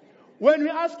 When we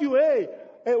ask you, hey,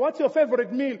 what's your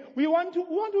favorite meal? We want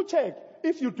to check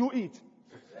if you do eat.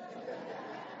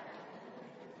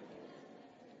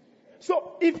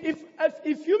 So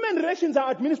if human relations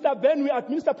are administered, then we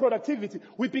administer productivity.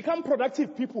 We become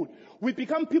productive people. We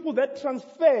become people that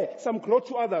transfer some growth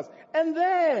to others. And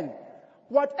then,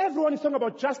 what everyone is talking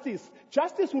about,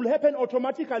 justice will happen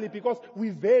automatically because we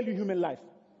value human life.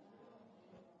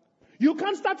 You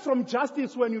can't start from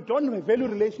justice when you don't value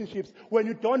relationships, when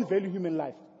you don't value human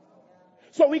life.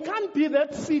 So we can't be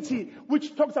that city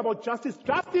which talks about justice.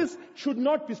 Justice should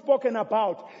not be spoken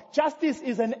about. Justice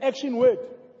is an action word.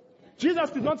 Jesus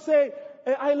did not say,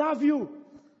 I love you.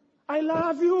 I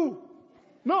love you.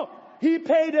 No, he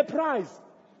paid a price.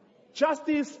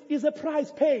 Justice is a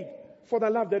price paid for the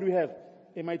love that we have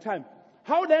in my time.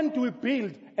 How then do we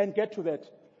build and get to that?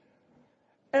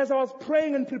 As I was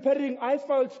praying and preparing, I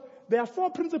felt there are 4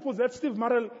 principles that Steve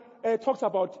Marrell talks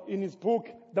about in his book,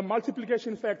 The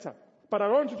Multiplication Factor. But I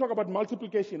don't want to talk about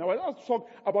multiplication. I want to talk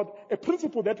about a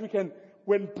principle that we can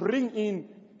bring in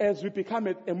as we become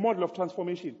a model of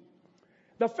transformation.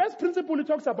 The first principle he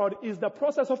talks about is the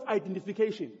process of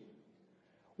identification,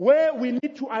 where we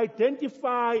need to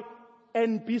identify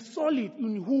and be solid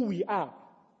in who we are.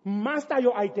 Master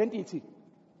your identity.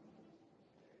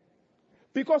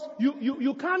 Because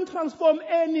you can't transform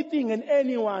anything and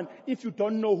anyone if you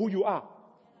don't know who you are.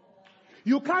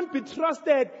 You can't be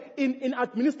trusted in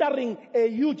administering a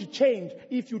huge change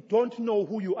if you don't know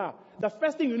who you are. The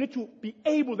first thing you need to be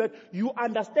able that you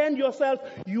understand yourself,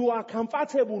 you are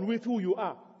comfortable with who you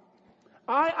are.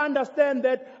 I understand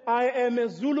that I am a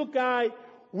Zulu guy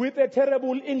with a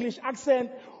terrible English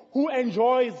accent who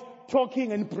enjoys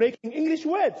talking and breaking English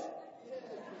words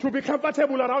to be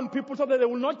comfortable around people so that they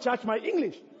will not judge my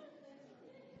English.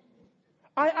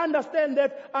 I understand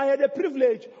that I had a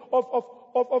privilege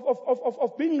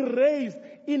of being raised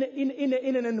in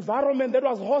an environment that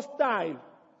was hostile,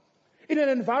 in an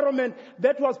environment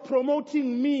that was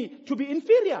promoting me to be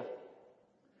inferior.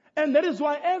 And that is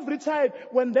why every time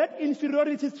when that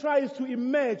inferiority tries to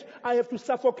emerge, I have to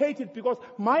suffocate it because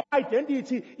my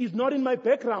identity is not in my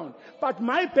background, but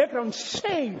my background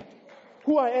shaped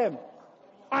who I am.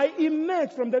 I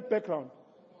emerge from that background.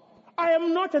 I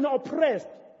am not an oppressed.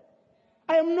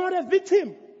 I am not a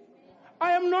victim.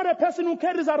 I am not a person who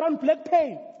carries around black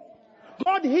pain.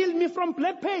 God healed me from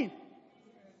black pain.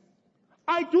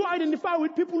 I do identify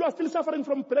with people who are still suffering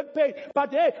from black pain,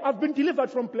 but hey, I've been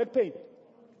delivered from black pain.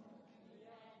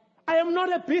 I am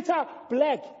not a bitter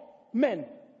black man.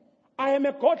 I am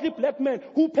a godly black man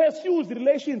who pursues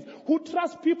relations, who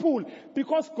trusts people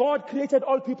because God created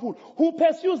all people, who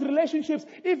pursues relationships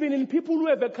even in people who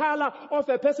have a color of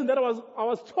a person that I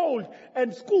was told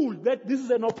and schooled that this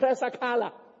is an oppressor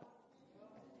color.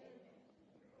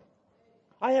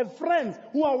 I have friends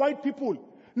who are white people,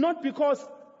 not because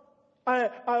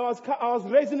I was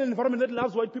raised in an environment that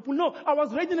loves white people. No, I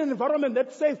was raised in an environment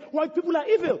that says white people are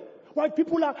evil. White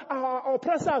people are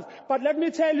oppressors. But let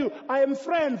me tell you, I am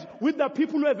friends with the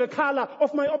people who have the color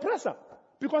of my oppressor.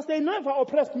 Because they never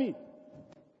oppressed me.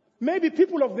 Maybe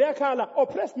people of their color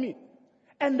oppressed me.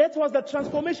 And that was the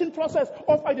transformation process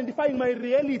of identifying my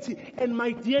reality and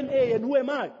my DNA and who am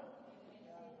I.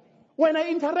 When I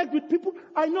interact with people,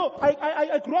 I know,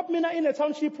 I grew up in a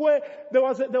township where there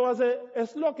was a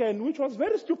slogan which was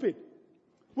very stupid.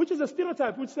 Which is a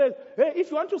stereotype which says, hey, if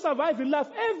you want to survive in life,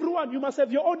 everyone, you must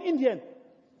have your own Indian.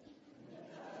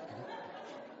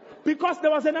 Because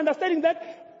there was an understanding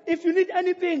that if you need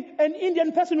anything, an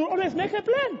Indian person will always make a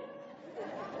plan.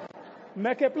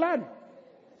 Make a plan.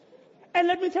 And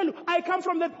let me tell you, I come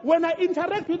from that. When I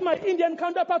interact with my Indian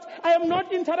counterparts, I am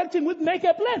not interacting with make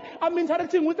a plan. I'm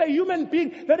interacting with a human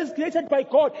being that is created by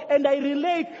God. And I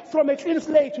relate from a clean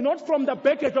slate, not from the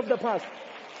baggage of the past.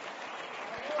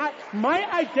 My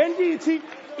identity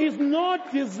is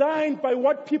not designed by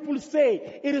what people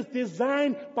say. It is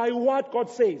designed by what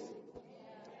God says.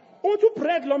 Who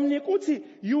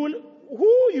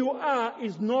you are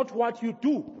is not what you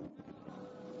do.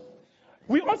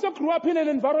 We also grew up in an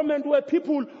environment where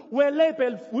people were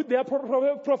labeled with their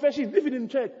profession, even in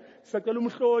church.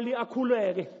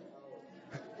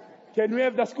 Can we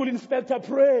have the school inspector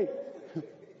pray?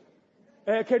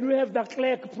 Can we have the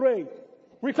clerk pray?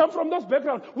 We come from those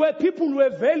backgrounds where people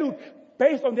were valued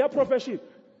based on their profession.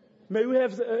 May we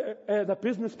have the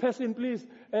business person, please?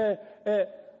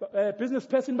 Business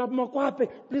person,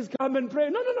 please come and pray.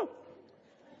 No.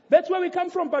 That's where we come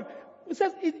from. But it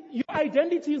says your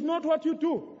identity is not what you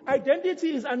do.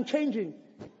 Identity is unchanging.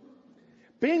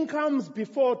 Being comes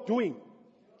before doing.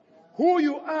 Who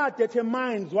you are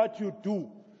determines what you do.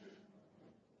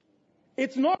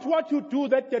 It's not what you do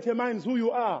that determines who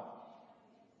you are.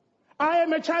 I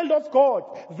am a child of God.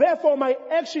 Therefore, my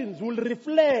actions will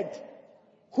reflect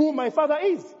who my Father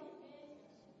is.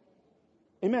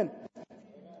 Amen.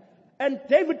 And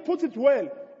David puts it well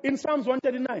in Psalms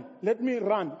 139. Let me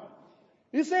run.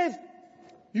 He says,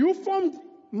 you formed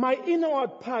my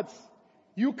inward parts.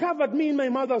 You covered me in my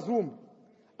mother's womb.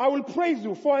 I will praise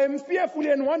you, for I am fearfully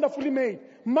and wonderfully made.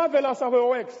 Marvelous are your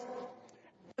works.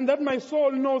 And that my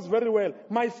soul knows very well.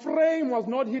 My frame was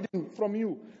not hidden from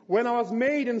you when I was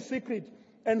made in secret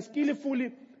and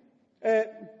skillfully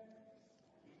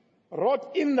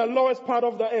wrought in the lowest part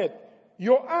of the earth.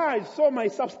 Your eyes saw my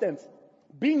substance,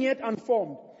 being yet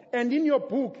unformed. And in your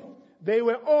book, they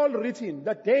were all written,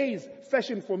 the days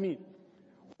fashioned for me,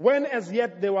 when as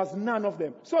yet there was none of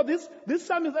them. So this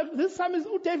psalm is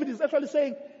David is actually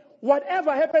saying,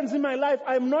 whatever happens in my life,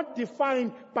 I'm not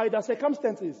defined by the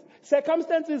circumstances.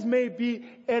 Circumstances may be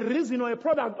a reason or a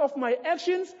product of my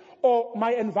actions or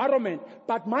my environment,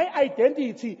 but my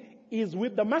identity is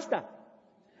with the Master.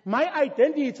 My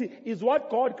identity is what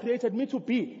God created me to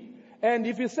be. And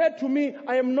if he said to me,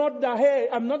 I am not the head,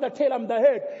 I'm not the tail, I'm the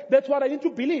head, that's what I need to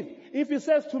believe. If he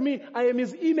says to me, I am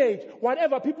his image,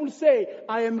 whatever people say,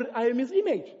 I am his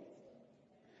image.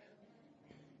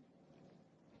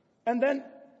 And then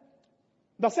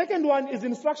the second one is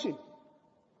instruction.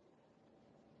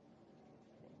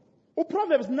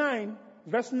 Proverbs 9,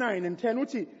 verse 9 and 10,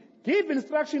 which give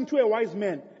instruction to a wise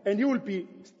man, and he will be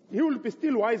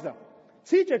still wiser.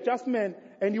 Teach a just man,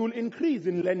 and he will increase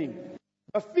in learning.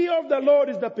 The fear of the Lord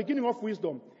is the beginning of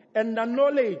wisdom, and the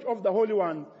knowledge of the Holy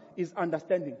One is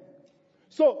understanding.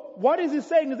 So, what is he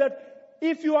saying is that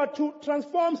if you are to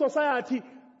transform society,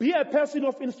 be a person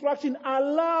of instruction,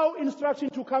 allow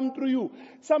instruction to come through you.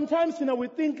 Sometimes, we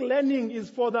think learning is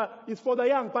for the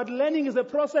young, but learning is a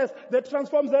process that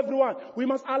transforms everyone. We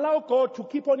must allow God to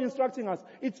keep on instructing us.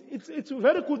 It's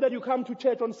very good that you come to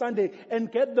church on Sunday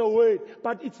and get the word,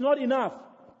 but it's not enough.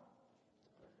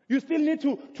 You still need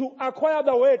to acquire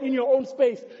the word in your own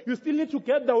space. You still need to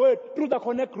get the word through the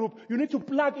Connect group. You need to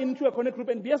plug into a Connect group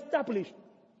and be established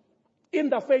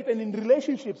in the faith and in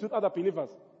relationships with other believers.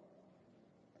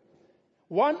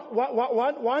 One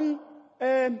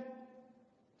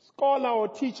scholar or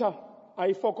teacher,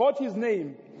 I forgot his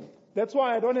name. That's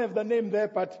why I don't have the name there,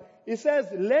 but he says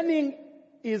learning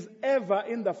is ever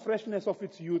in the freshness of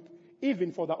its youth,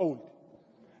 even for the old.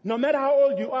 No matter how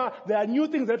old you are, there are new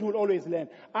things that we'll always learn.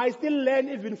 I still learn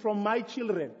even from my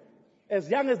children. As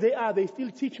young as they are, they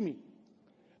still teach me.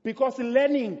 Because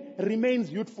learning remains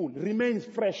youthful, remains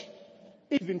fresh,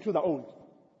 even to the old.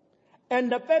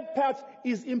 And the third part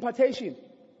is impartation.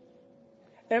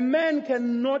 A man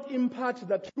cannot impart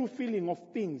the true feeling of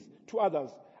things to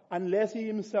others unless he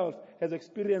himself has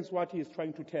experienced what he is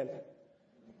trying to tell.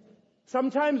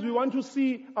 Sometimes we want to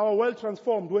see our world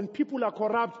transformed. When people are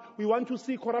corrupt, we want to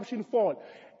see corruption fall.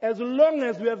 As long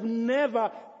as we have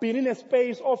never been in a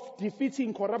space of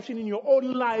defeating corruption in your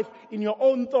own life, in your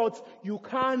own thoughts, you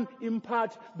can't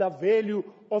impart the value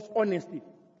of honesty.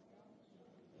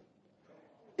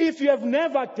 If you have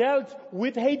never dealt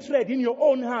with hatred in your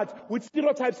own heart, with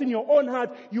stereotypes in your own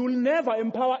heart, you will never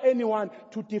empower anyone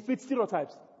to defeat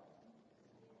stereotypes.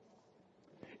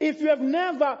 If you have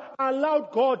never allowed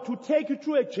God to take you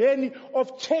through a journey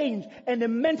of change and a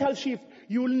mental shift,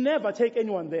 you will never take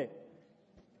anyone there.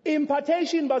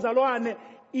 Impartation, bazalwane,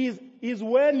 is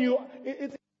when you,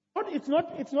 it's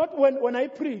not when I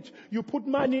preach, you put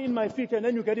money in my feet and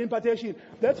then you get impartation.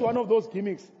 That's one of those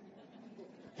gimmicks.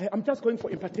 Hey, I'm just going for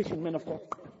impartation, man of God.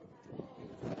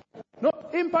 No,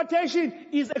 impartation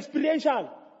is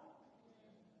experiential.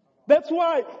 That's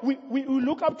why we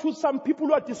look up to some people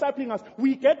who are discipling us.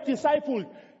 We get discipled.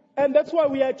 And that's why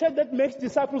we are a church that makes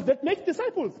disciples.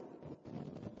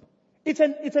 It's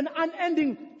an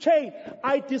unending chain.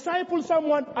 I disciple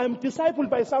someone, I'm discipled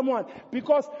by someone.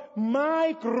 Because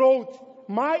my growth,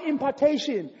 my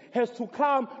impartation has to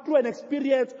come through an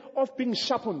experience of being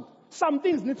sharpened. Some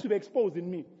things need to be exposed in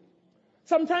me.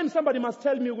 Sometimes somebody must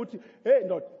tell me, hey,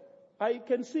 Lord, I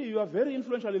can see you are very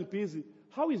influential and busy.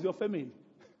 How is your family?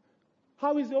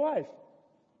 How is your wife?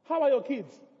 How are your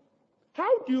kids?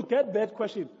 How do you get that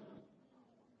question?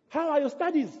 How are your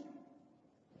studies?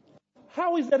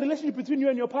 How is the relationship between you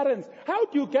and your parents? How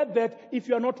do you get that if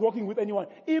you are not working with anyone?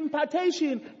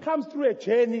 Impartation comes through a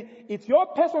journey. It's your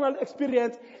personal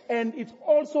experience and it's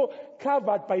also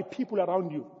covered by people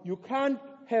around you. You can't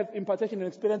have impartation and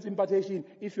experience impartation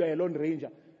if you are a lone ranger.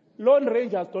 Lone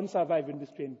rangers don't survive in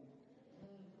this journey.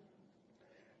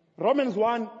 Romans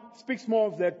 1 speaks more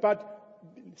of that, but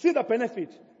see the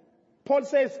benefit. Paul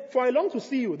says, for I long to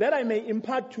see you, that I may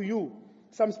impart to you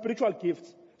some spiritual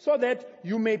gifts, so that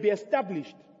you may be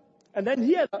established. And then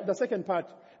here, the second part,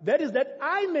 that is that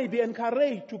I may be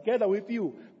encouraged together with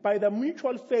you by the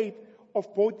mutual faith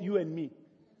of both you and me.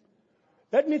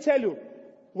 Let me tell you,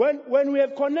 when we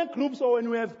have connect groups or when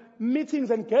we have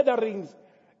meetings and gatherings,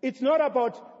 it's not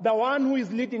about the one who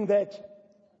is leading that.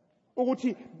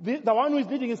 The one who is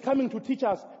leading is coming to teach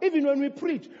us. Even when we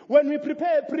preach, when we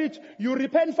prepare a preach, you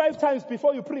repent 5 times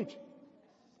before you preach.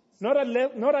 Not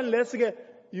unless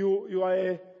you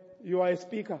are a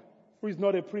speaker who is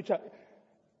not a preacher.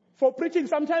 For preaching,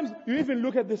 sometimes you even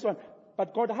look at this one.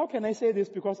 But God, how can I say this?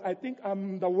 Because I think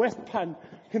I'm the worst pan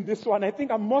in this one. I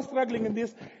think I'm more struggling in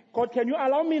this. God, can you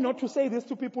allow me not to say this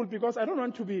to people? Because I don't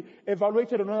want to be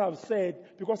evaluated on what I've said.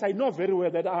 Because I know very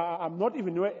well that I'm not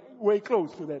even way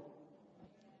close to that.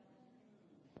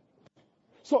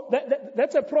 So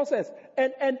that's a process.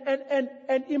 And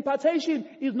impartation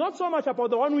is not so much about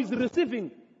the one who is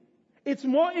receiving. It's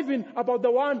more even about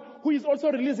the one who is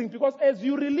also releasing. Because as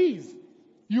you release,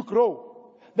 you grow.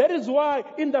 That is why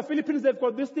in the Philippines they've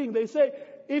got this thing. They say,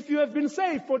 if you have been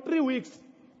saved for 3 weeks,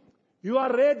 you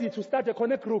are ready to start a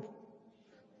connect group.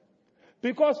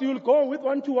 Because you will go with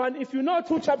 1-to-1. If you know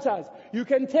 2 chapters, you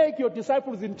can take your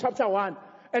disciples in chapter 1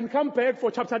 and come back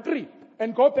for chapter 3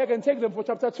 and go back and take them for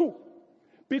chapter 2.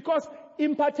 Because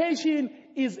impartation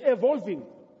is evolving.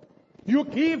 You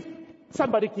give,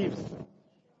 somebody gives.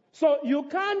 So you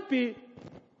can't be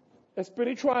a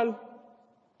spiritual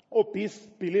obese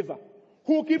believer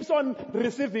who keeps on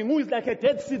receiving, who is like a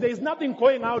Dead Sea. There is nothing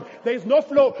going out. There is no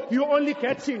flow. You're only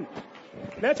getting.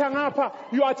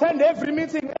 You attend every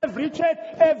meeting, every church,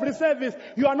 every service.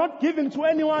 You are not giving to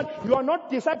anyone. You are not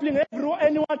discipling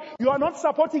anyone. You are not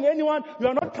supporting anyone. You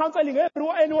are not counseling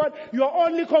anyone. You are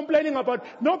only complaining about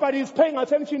nobody is paying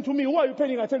attention to me. Who are you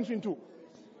paying attention to?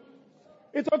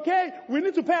 It's okay. We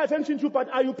need to pay attention to, but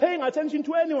are you paying attention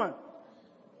to anyone?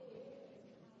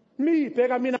 Me,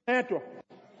 Pegamina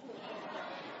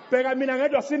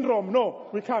syndrome. No,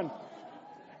 we can't.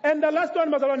 And the last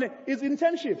one, Mazalwane, is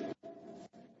internship.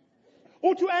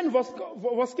 Utu and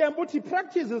Voskembuti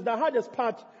practice is the hardest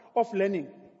part of learning.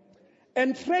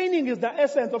 And training is the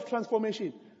essence of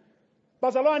transformation.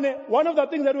 Bazalwane, one of the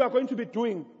things that we are going to be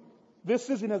doing this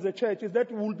season as a church is that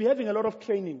we will be having a lot of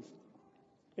trainings.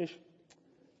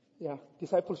 Yeah,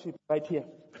 discipleship right here.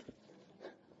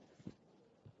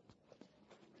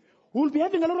 We'll be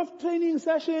having a lot of training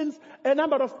sessions, a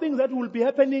number of things that will be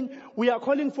happening. We are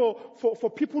calling for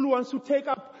people who want to take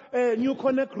up new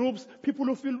connect groups, people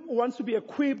who wants to be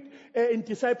equipped in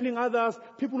discipling others,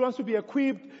 people who wants to be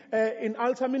equipped in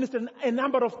altar ministry, and a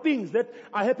number of things that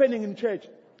are happening in church.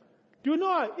 Do you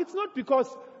know, it's not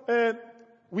because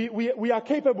we are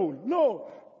capable. No,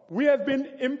 we have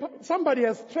been, somebody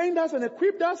has trained us and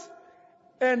equipped us,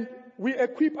 and we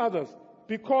equip others,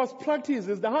 because practice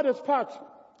is the hardest part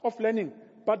of learning.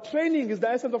 But training is the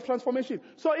essence of transformation.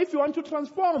 So if you want to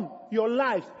transform your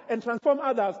life and transform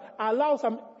others, allow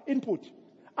some input.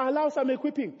 Allow some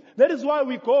equipping. That is why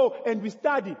we go and we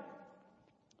study.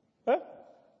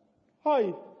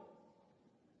 Hi.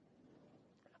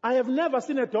 I have never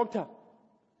seen a doctor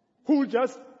who will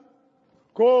just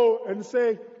go and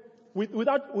say,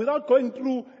 without going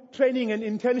through training and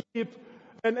internship,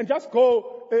 and just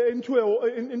go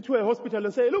into a hospital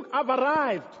and say, look, I've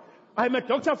arrived. I'm a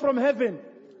doctor from heaven.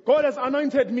 God has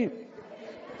anointed me.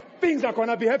 Things are going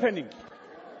to be happening.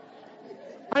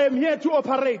 I am here to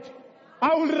operate.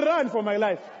 I will run for my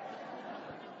life.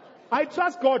 I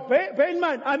trust God. Bear in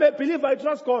mind, I'm a believer. I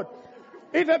trust God.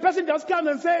 If a person just comes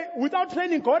and say, without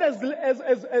training, God has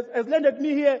landed me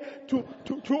here to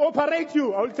operate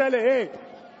you, I will tell her, hey,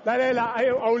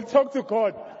 I will talk to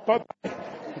God. But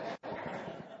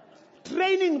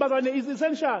training, is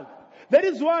essential. That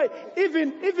is why,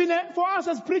 even for us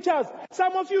as preachers,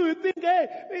 some of you think, hey,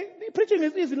 preaching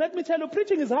is easy. Let me tell you,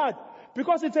 preaching is hard.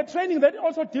 Because it's a training that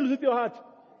also deals with your heart.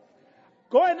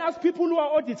 Go and ask people who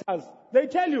are auditors. They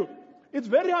tell you, it's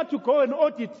very hard to go and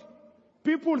audit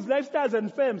people's lifestyles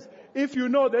and firms if you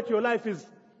know that your life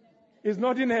is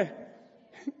not in a...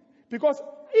 Because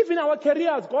even our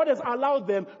careers, God has allowed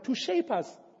them to shape us,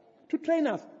 to train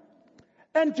us.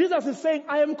 And Jesus is saying,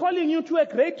 I am calling you to a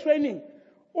great training.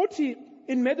 Uti,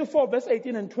 in Matthew 4, verse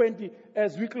 18 and 20,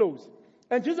 as we close.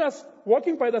 And Jesus,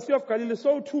 walking by the Sea of Galilee,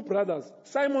 saw two brothers,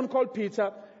 Simon called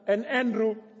Peter, and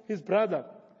Andrew, his brother,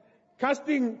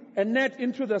 casting a net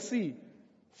into the sea,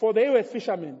 for they were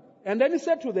fishermen. And then he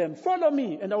said to them, follow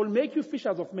me, and I will make you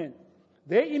fishers of men.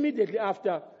 They immediately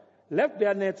after left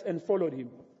their nets and followed him.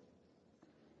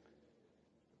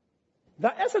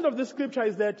 The essence of this scripture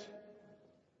is that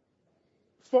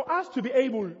for us to be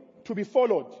able to be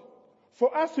followed,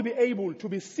 for us to be able to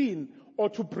be seen or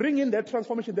to bring in that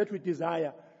transformation that we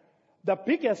desire, the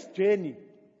biggest journey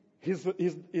is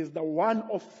the one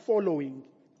of following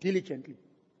diligently.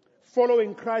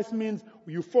 Following Christ means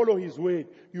you follow His way,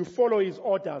 you follow His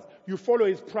orders, you follow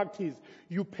His practice,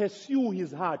 you pursue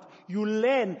His heart, you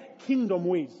learn kingdom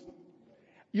ways.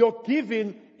 Your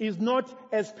giving is not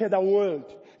as per the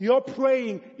world. Your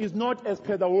praying is not as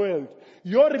per the world.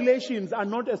 Your relations are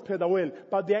not as per the world,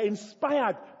 but they are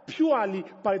inspired purely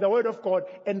by the word of God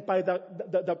and by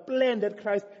the plan that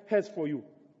Christ has for you.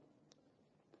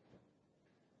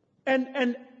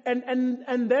 And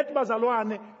that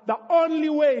Bazalwane, the only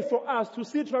way for us to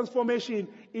see transformation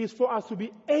is for us to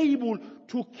be able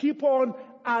to keep on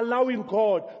allowing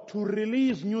God to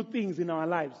release new things in our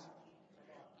lives.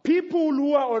 People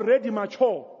who are already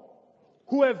mature,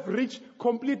 who have reached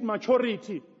complete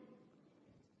maturity,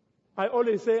 I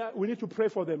always say we need to pray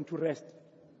for them to rest.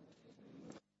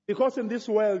 Because in this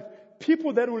world,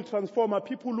 people that will transform are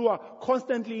people who are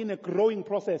constantly in a growing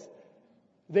process.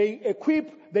 They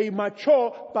equip, they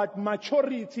mature, but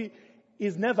maturity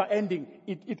is never ending.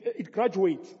 It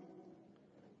graduates.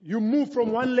 You move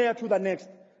from one layer to the next.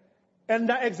 And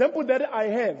the example that I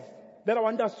have, that I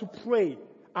want us to pray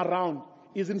around,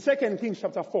 is in 2 Kings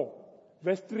chapter 4,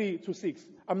 verse 3 to 6.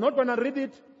 I'm not going to read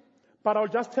it, but I'll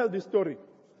just tell this story.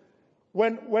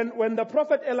 When the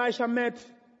prophet Elisha met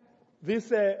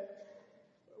this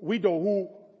widow who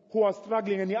was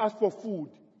struggling, and he asked for food.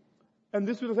 And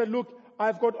this widow said, look,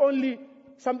 I've got only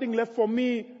something left for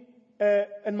me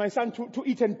and my son to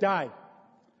eat and die.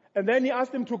 And then he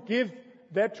asked him to give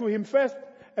that to him first.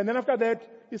 And then after that,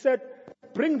 he said,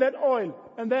 bring that oil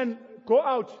and then go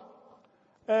out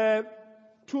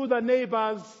to the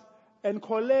neighbors and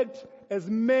collect as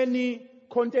many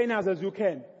containers as you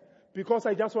can. Because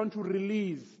I just want to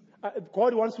release.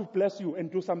 God wants to bless you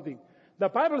and do something. The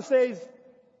Bible says,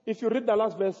 if you read the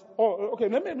last verse,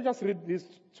 let me just read this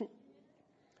too.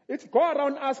 It's go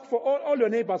around, ask for all your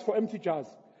neighbors for empty jars.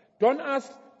 Don't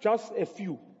ask just a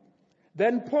few.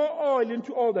 Then pour oil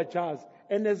into all the jars,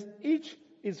 and as each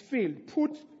is filled,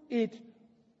 put it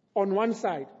on one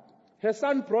side. Her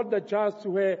son brought the jars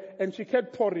to her, and she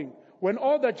kept pouring. When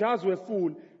all the jars were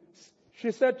full,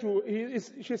 she said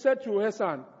to her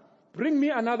son, bring me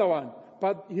another one.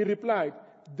 But he replied,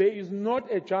 there is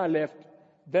not a jar left.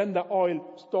 Then the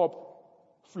oil stopped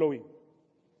flowing.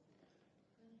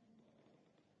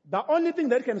 The only thing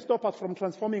that can stop us from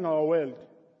transforming our world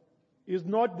is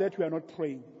not that we are not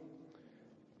praying,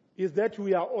 is that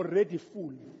we are already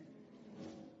full,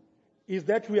 is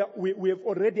that we have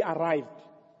already arrived.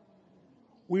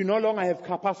 We no longer have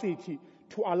capacity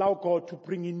to allow God to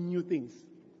bring in new things.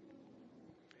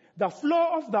 The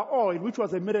flow of the oil, which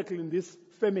was a miracle in this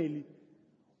family,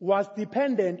 was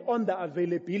dependent on the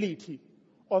availability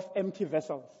of empty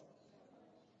vessels.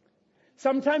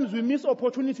 Sometimes we miss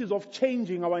opportunities of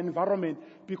changing our environment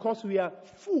because we are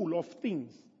full of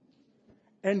things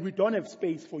and we don't have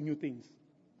space for new things.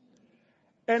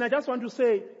 And I just want to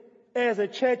say, as a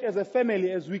church, as a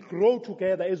family, as we grow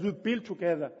together, as we build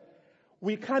together,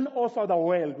 we can't offer the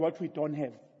world what we don't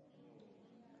have.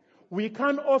 We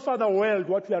can't offer the world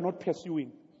what we are not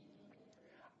pursuing.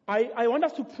 I want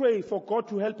us to pray for God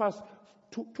to help us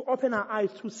to open our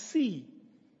eyes to see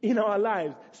in our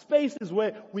lives spaces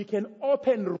where we can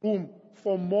open room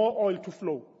for more oil to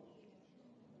flow.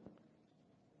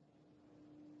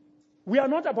 We are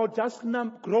not about just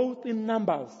growth in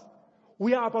numbers.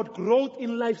 We are about growth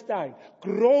in lifestyle,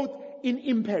 growth in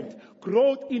impact,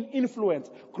 growth in influence,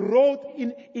 growth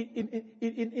in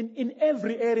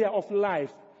every area of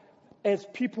life. As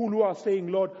people who are saying,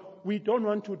 Lord, we don't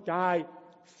want to die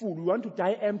full. We want to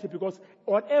die empty because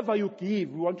whatever you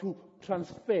give, we want to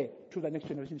transfer to the next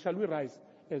generation. Shall we rise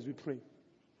as we pray?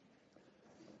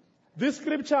 This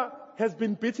scripture has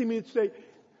been beating me to say,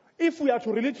 if we are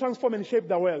to really transform and shape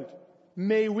the world,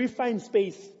 may we find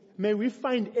space, may we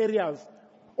find areas,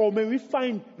 or may we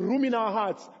find room in our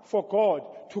hearts for God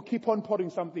to keep on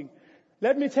pouring something.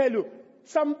 Let me tell you,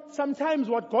 sometimes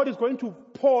what God is going to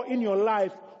pour in your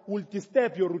life will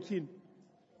disturb your routine.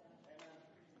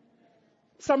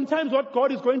 Sometimes what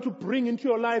God is going to bring into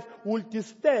your life will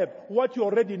disturb what you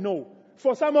already know.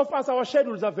 For some of us, our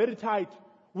schedules are very tight.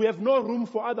 We have no room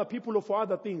for other people or for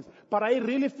other things. But I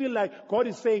really feel like God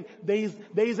is saying there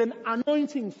is an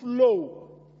anointing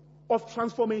flow of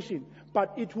transformation.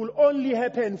 But it will only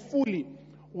happen fully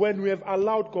when we have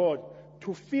allowed God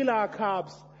to fill our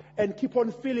cups and keep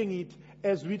on filling it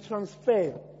as we transfer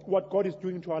what God is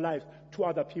doing to our lives to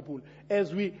other people.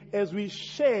 As we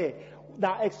share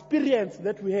the experience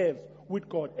that we have with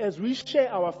God, as we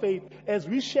share our faith, as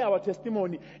we share our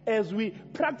testimony, as we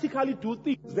practically do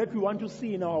things that we want to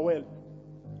see in our world,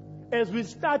 as we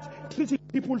start treating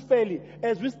people fairly,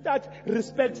 as we start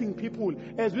respecting people,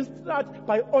 as we start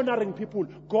by honoring people,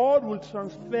 God will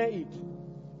transfer it.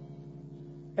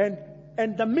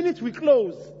 And the minute we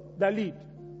close the lid,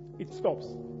 it stops.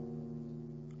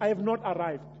 I have not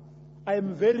arrived. I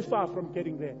am very far from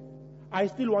getting there. I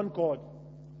still want God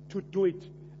to do it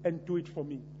and do it for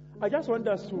me. I just want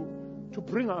us to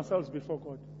bring ourselves before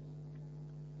God.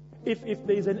 If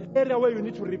there is an area where you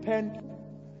need to repent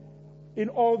in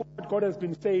all that God has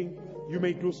been saying, you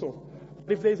may do so.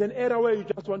 If there is an area where you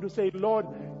just want to say, Lord,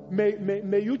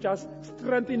 may you just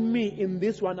strengthen me in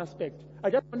this one aspect. I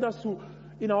just want us to,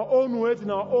 in our own words, in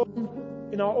our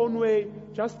own way,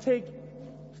 just take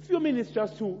a few minutes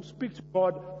just to speak to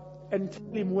God and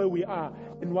tell Him where we are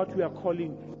and what we are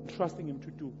calling, trusting Him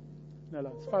to do.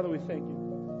 Now, Father, we thank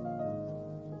you.